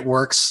 Again, it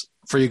works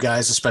for you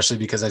guys, especially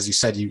because, as you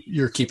said,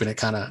 you're keeping it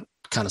kind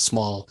of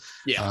small.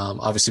 Yeah.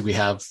 Obviously we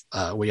have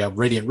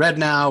Radiant Red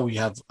now. We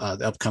have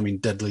the upcoming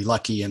Deadly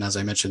Lucky. And as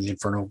I mentioned, the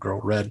Inferno Girl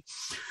Red.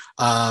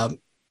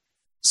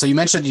 So you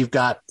mentioned you've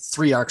got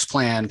 3 arcs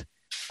planned.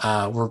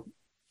 We're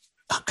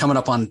coming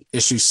up on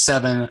issue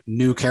 7,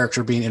 new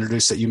character being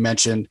introduced that you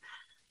mentioned.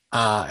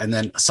 And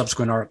then a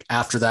subsequent arc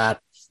after that.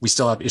 We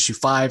still have issue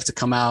 5 to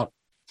come out,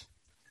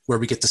 where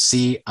we get to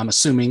see, I'm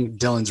assuming,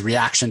 Dylan's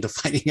reaction to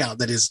finding out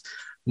that his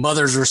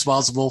mother's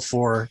responsible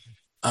for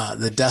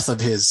the death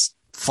of his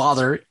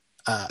father.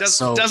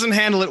 Doesn't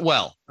handle it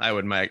well. I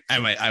will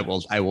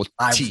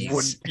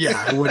tease.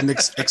 I wouldn't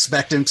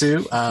expect him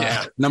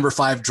to. Number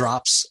 5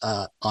 drops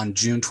on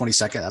June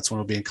 22nd. That's when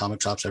it'll be in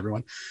comic shops,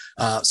 everyone.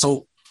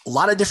 So a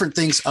lot of different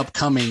things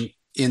upcoming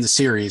in the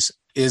series.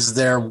 Is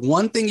there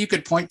one thing you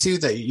could point to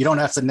that you don't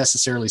have to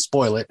necessarily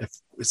spoil it if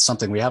it's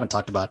something we haven't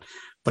talked about,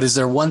 but is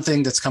there one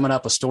thing that's coming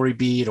up, a story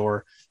beat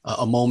or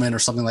a moment or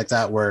something like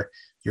that where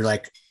you're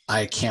like,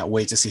 I can't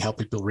wait to see how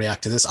people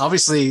react to this?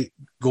 Obviously,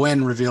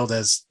 Gwen revealed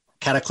as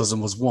Cataclysm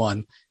was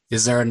one.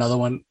 Is there another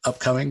one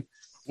upcoming?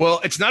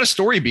 Well, it's not a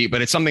story beat,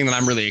 but it's something that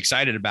I'm really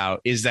excited about.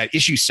 Is that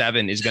issue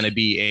 7 is going to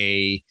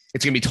be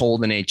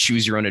told in a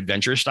choose your own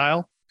adventure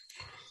style.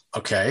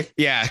 Okay.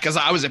 Yeah, because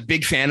I was a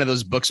big fan of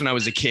those books when I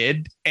was a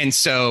kid, and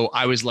so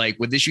I was like,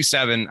 with issue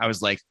 7, I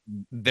was like,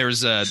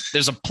 there's a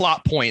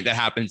plot point that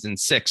happens in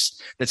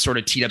 6 that sort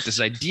of teed up this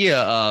idea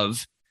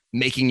of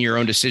making your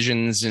own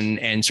decisions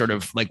and sort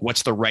of like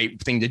what's the right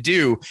thing to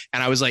do.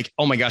 And I was like,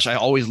 oh my gosh, I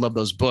always love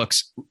those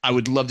books. I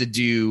would love to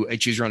do a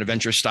choose your own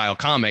adventure style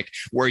comic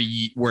where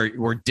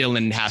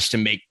Dylan has to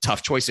make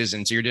tough choices.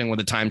 And so you're dealing with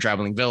a time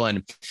traveling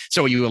villain.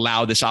 So you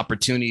allow this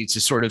opportunity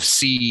to sort of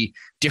see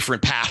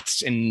different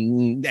paths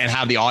and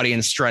have the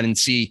audience try and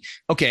see,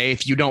 okay,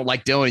 if you don't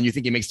like Dylan and you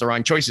think he makes the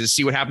wrong choices,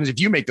 see what happens if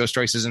you make those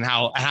choices and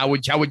how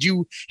would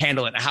you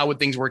handle it? How would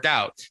things work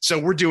out? So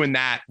we're doing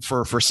that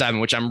for 7,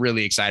 which I'm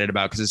really excited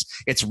about because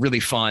it's really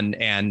fun.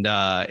 And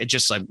it's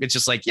just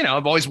like, you know,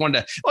 I've always wanted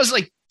to, it was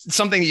like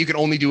something that you could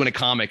only do in a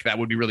comic that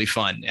would be really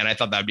fun. And I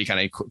thought that'd be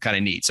kind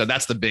of neat. So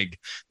that's the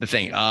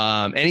thing.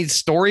 Any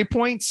story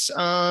points?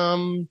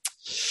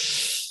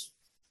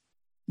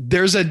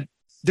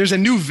 There's a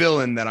new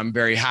villain that I'm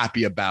very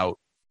happy about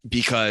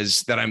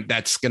because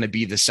that's going to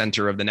be the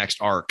center of the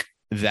next arc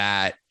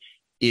that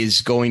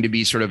is going to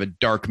be sort of a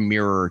dark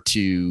mirror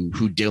to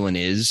who Dylan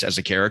is as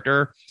a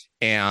character.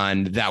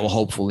 And that will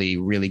hopefully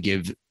really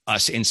give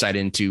us insight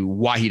into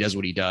why he does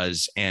what he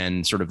does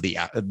and sort of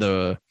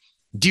the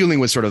dealing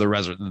with sort of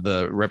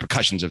the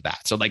repercussions of that.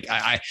 So like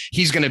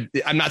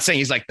I'm not saying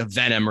he's like the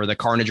Venom or the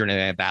Carnage or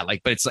anything like that.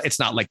 Like, but it's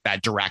not like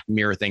that direct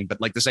mirror thing,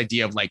 but like this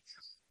idea of like,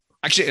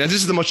 actually, this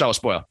is the most I'll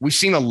spoil. We've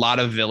seen a lot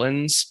of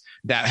villains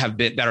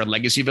that are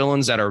legacy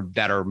villains that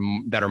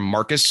are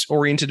Marcus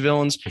oriented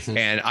villains. Mm-hmm.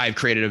 And I've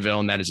created a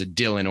villain that is a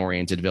Dylan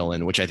oriented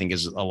villain, which I think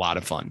is a lot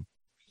of fun.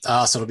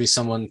 So it'll be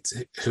someone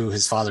who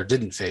his father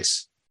didn't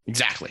face.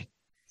 Exactly.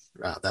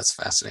 Wow, that's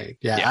fascinating.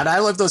 Yeah. And I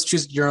love those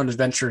choose your own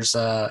adventures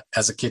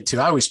as a kid too.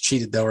 I always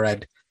cheated though, where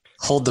I'd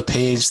hold the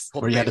page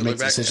where you had to make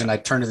the decision.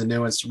 I'd turn to the new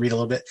ones, read a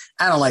little bit.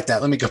 I don't like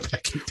that. Let me go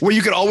back. Well,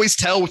 you could always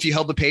tell if you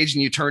held the page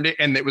and you turned it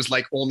and it was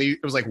like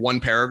one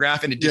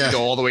paragraph and it didn't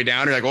go all the way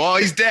down. You're like, well,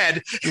 he's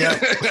dead. Yeah.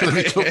 Let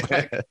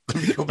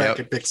me go back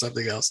and pick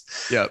something else.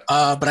 Yeah.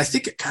 But I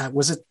think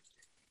was it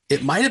the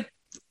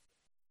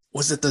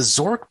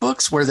Zork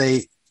books where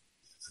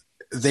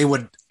they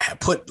would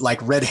put like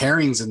red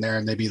herrings in there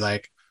and they'd be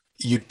like,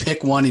 you'd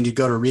pick one and you'd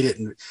go to read it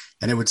and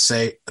it would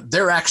say,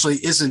 there actually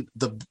isn't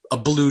a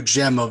blue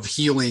gem of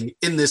healing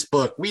in this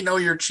book. We know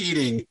you're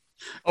cheating.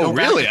 Oh,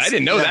 really? I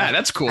didn't know that.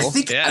 That's cool.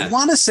 I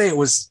want to say it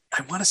was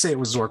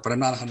Zork, but I'm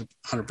not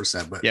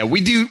 100%. But yeah,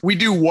 we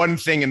do one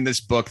thing in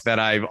this book that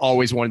I've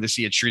always wanted to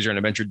see a Choose Your Own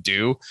Adventure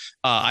do.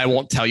 I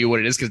won't tell you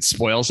what it is because it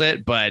spoils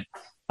it, but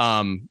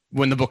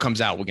when the book comes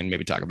out, we can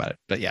maybe talk about it.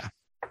 But yeah.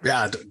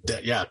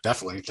 Yeah,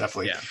 definitely.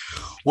 Yeah.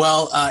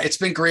 Well, it's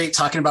been great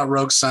talking about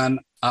Rogue Sun.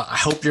 I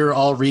hope you're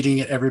all reading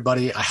it,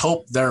 everybody. I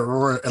hope there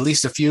were at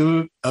least a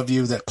few of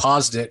you that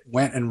paused it,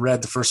 went and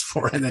read the first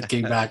 4 and then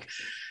came back.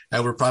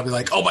 And we're probably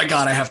like, oh my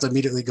God, I have to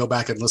immediately go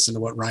back and listen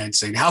to what Ryan's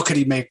saying. How could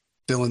he make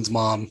Dylan's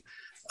mom,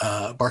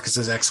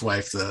 Barkas's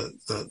ex-wife,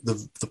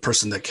 the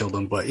person that killed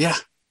him? But yeah,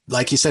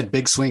 like you said,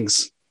 big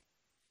swings.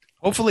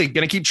 Hopefully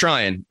going to keep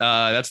trying.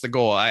 That's the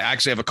goal. I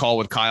actually have a call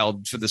with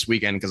Kyle for this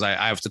weekend because I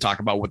have to talk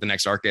about what the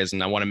next arc is.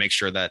 And I want to make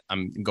sure that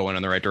I'm going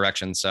in the right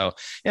direction. So,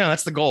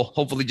 that's the goal.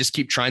 Hopefully just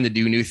keep trying to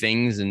do new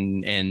things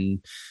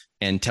and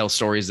tell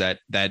stories that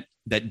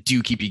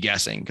do keep you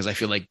guessing. Cause I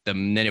feel like the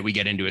minute we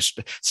get into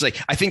it's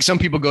like, I think some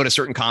people go to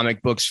certain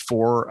comic books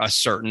for a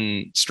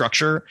certain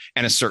structure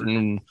and a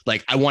certain,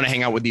 like, I want to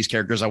hang out with these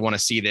characters. I want to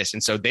see this.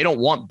 And so they don't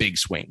want big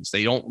swings.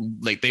 They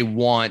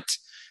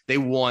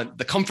want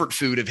the comfort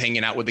food of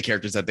hanging out with the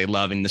characters that they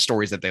love and the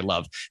stories that they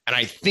love. And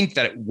I think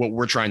that what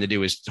we're trying to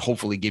do is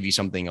hopefully give you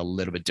something a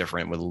little bit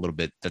different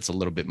that's a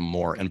little bit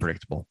more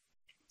unpredictable.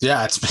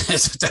 Yeah,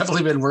 it's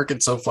definitely been working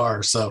so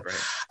far. So,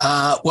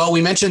 well,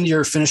 we mentioned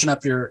you're finishing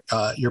up your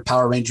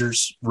Power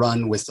Rangers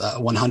run with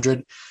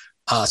 100.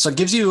 So it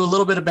gives you a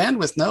little bit of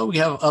bandwidth. No,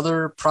 you have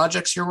other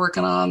projects you're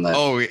working on.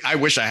 I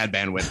wish I had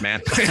bandwidth,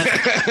 man.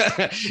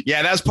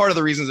 Yeah, that's part of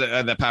the reasons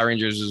that Power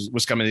Rangers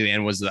was coming to the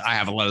end was that I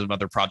have a lot of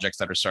other projects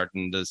that are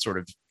starting to sort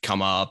of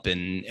come up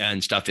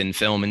and stuff in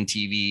film and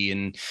TV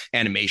and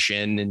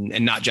animation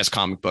and not just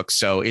comic books.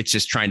 So it's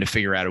just trying to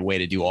figure out a way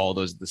to do all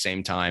those at the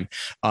same time.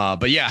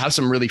 But yeah, I have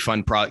some really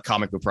fun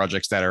comic book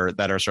projects that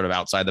are sort of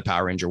outside the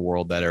Power Ranger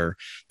world that are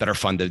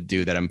fun to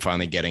do that I'm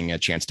finally getting a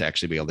chance to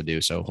actually be able to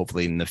do. So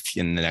hopefully in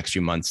the next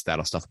few months,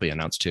 that'll stuff will be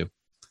announced too.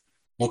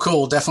 Well, cool.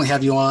 We'll definitely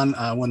have you on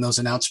when those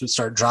announcements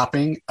start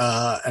dropping.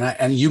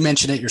 And you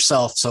mentioned it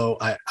yourself, so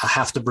I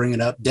have to bring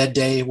it up. Dead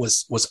Day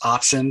was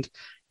optioned.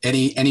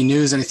 Any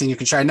news, anything you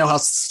can share? I know how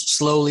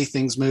slowly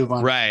things move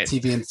on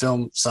TV and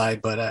film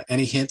side, but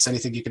any hints,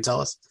 anything you can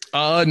tell us?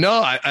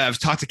 No, I've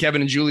talked to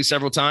Kevin and Julie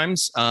several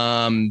times.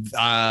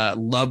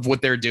 Love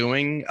what they're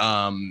doing.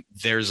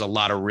 There's a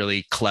lot of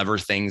really clever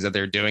things that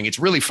they're doing. It's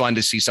really fun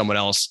to see someone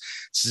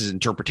else's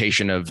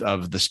interpretation of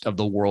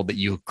the world that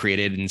you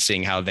created and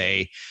seeing how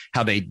they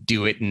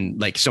do it. And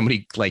like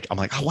somebody, like, I'm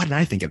like, oh, why didn't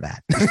I think of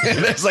that?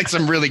 There's like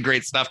some really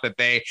great stuff that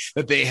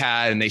they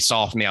had and they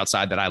saw from the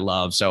outside that I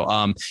love.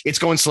 So it's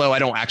going slow. I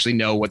don't actually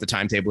know what the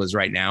timetable is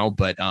right now,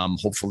 but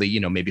hopefully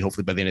by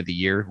the end of the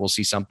year we'll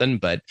see something.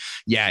 But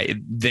yeah,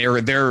 they're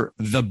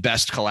the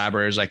best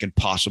collaborators I could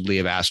possibly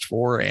have asked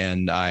for,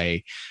 and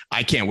I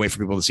can't wait for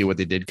people to see what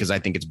they did, because I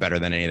think it's better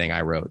than anything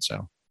I wrote.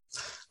 So,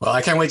 well,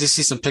 I can't wait to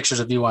see some pictures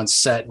of you on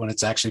set when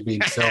it's actually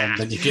being filmed,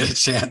 and you get a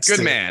chance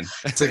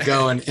to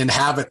go and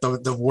inhabit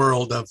the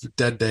world of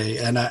Dead Day,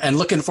 and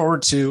looking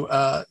forward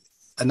to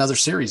another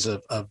series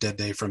of Dead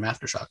Day from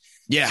Aftershock.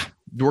 Yeah,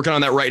 working on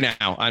that right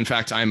now. In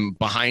fact, I'm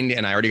behind,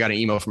 and I already got an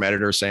email from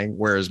editor saying,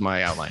 "Where is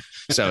my outline?"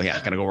 So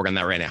yeah, gonna go work on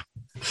that right now.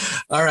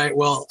 All right.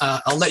 Well,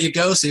 I'll let you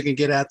go so you can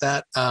get at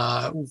that.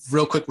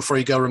 Real quick before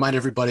you go, remind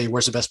everybody,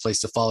 where's the best place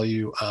to follow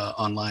you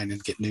online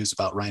and get news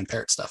about Ryan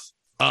Parrott stuff?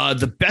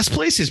 The best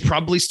place is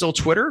probably still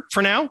Twitter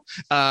for now.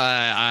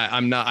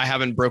 I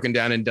haven't broken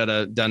down and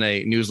done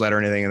a newsletter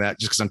or anything of that,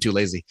 just because I'm too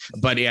lazy.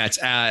 But yeah, it's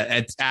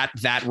at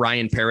that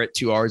Ryan Parrott,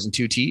 2 R's and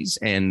 2 T's,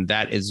 and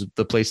that is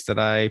the place that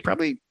I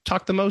probably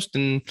talk the most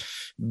and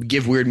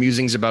give weird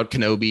musings about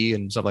Kenobi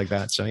and stuff like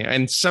that. So yeah,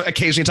 and so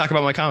occasionally talk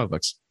about my comic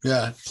books.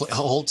 Yeah,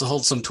 hold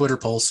some Twitter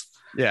polls.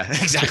 Yeah,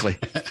 exactly.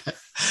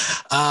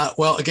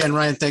 Well, again,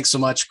 Ryan, thanks so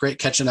much. Great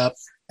catching up.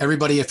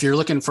 Everybody, if you're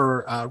looking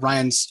for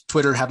Ryan's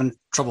Twitter, having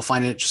trouble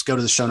finding it, just go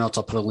to the show notes.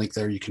 I'll put a link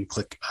there. You can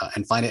click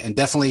and find it, and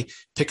definitely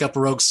pick up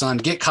Rogue Sun.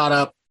 Get caught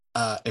up.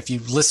 If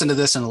you've listened to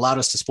this and allowed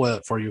us to spoil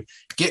it for you,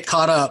 get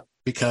caught up,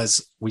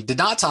 because we did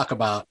not talk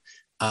about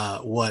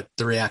what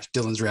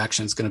Dylan's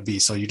reaction is going to be.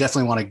 So you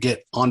definitely want to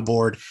get on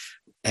board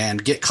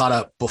and get caught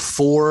up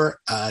before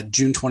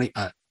June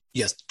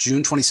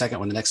 22nd,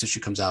 when the next issue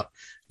comes out.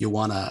 You'll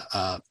want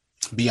to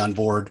be on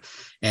board.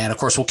 And of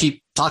course, we'll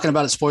keep talking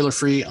about it spoiler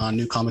free on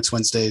New Comics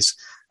Wednesdays.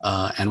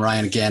 And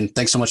Ryan, again,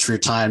 thanks so much for your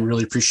time.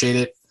 Really appreciate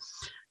it.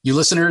 You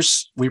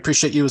listeners, we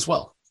appreciate you as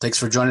well. Thanks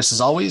for joining us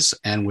as always,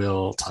 and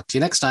we'll talk to you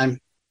next time.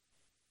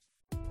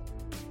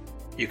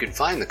 You can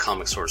find the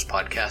Comic Source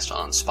podcast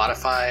on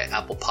Spotify,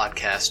 Apple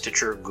Podcasts,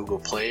 Stitcher, Google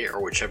Play,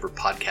 or whichever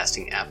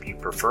podcasting app you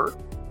prefer.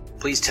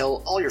 Please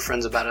tell all your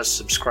friends about us,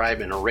 subscribe,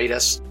 and rate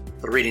us.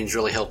 The ratings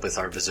really help with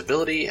our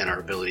visibility and our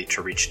ability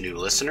to reach new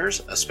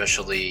listeners,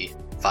 especially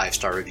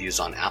 5-star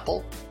reviews on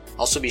Apple.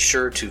 Also be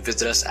sure to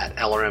visit us at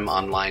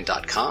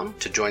lrmonline.com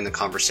to join the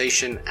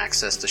conversation,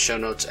 access the show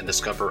notes, and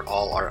discover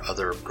all our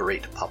other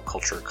great pop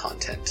culture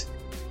content.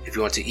 If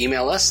you want to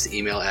email us, the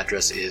email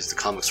address is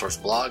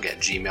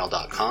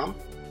thecomicsourceblog@gmail.com,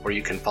 or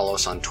you can follow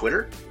us on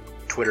Twitter,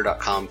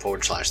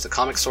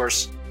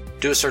 twitter.com/thecomicsource.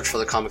 Do a search for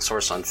The Comic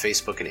Source on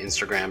Facebook and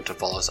Instagram to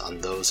follow us on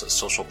those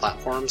social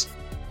platforms.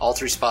 All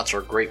 3 spots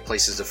are great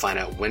places to find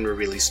out when we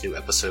release new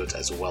episodes,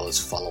 as well as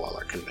follow all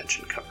our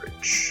convention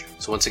coverage.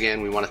 So once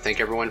again, we want to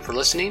thank everyone for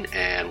listening,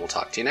 and we'll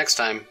talk to you next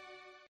time.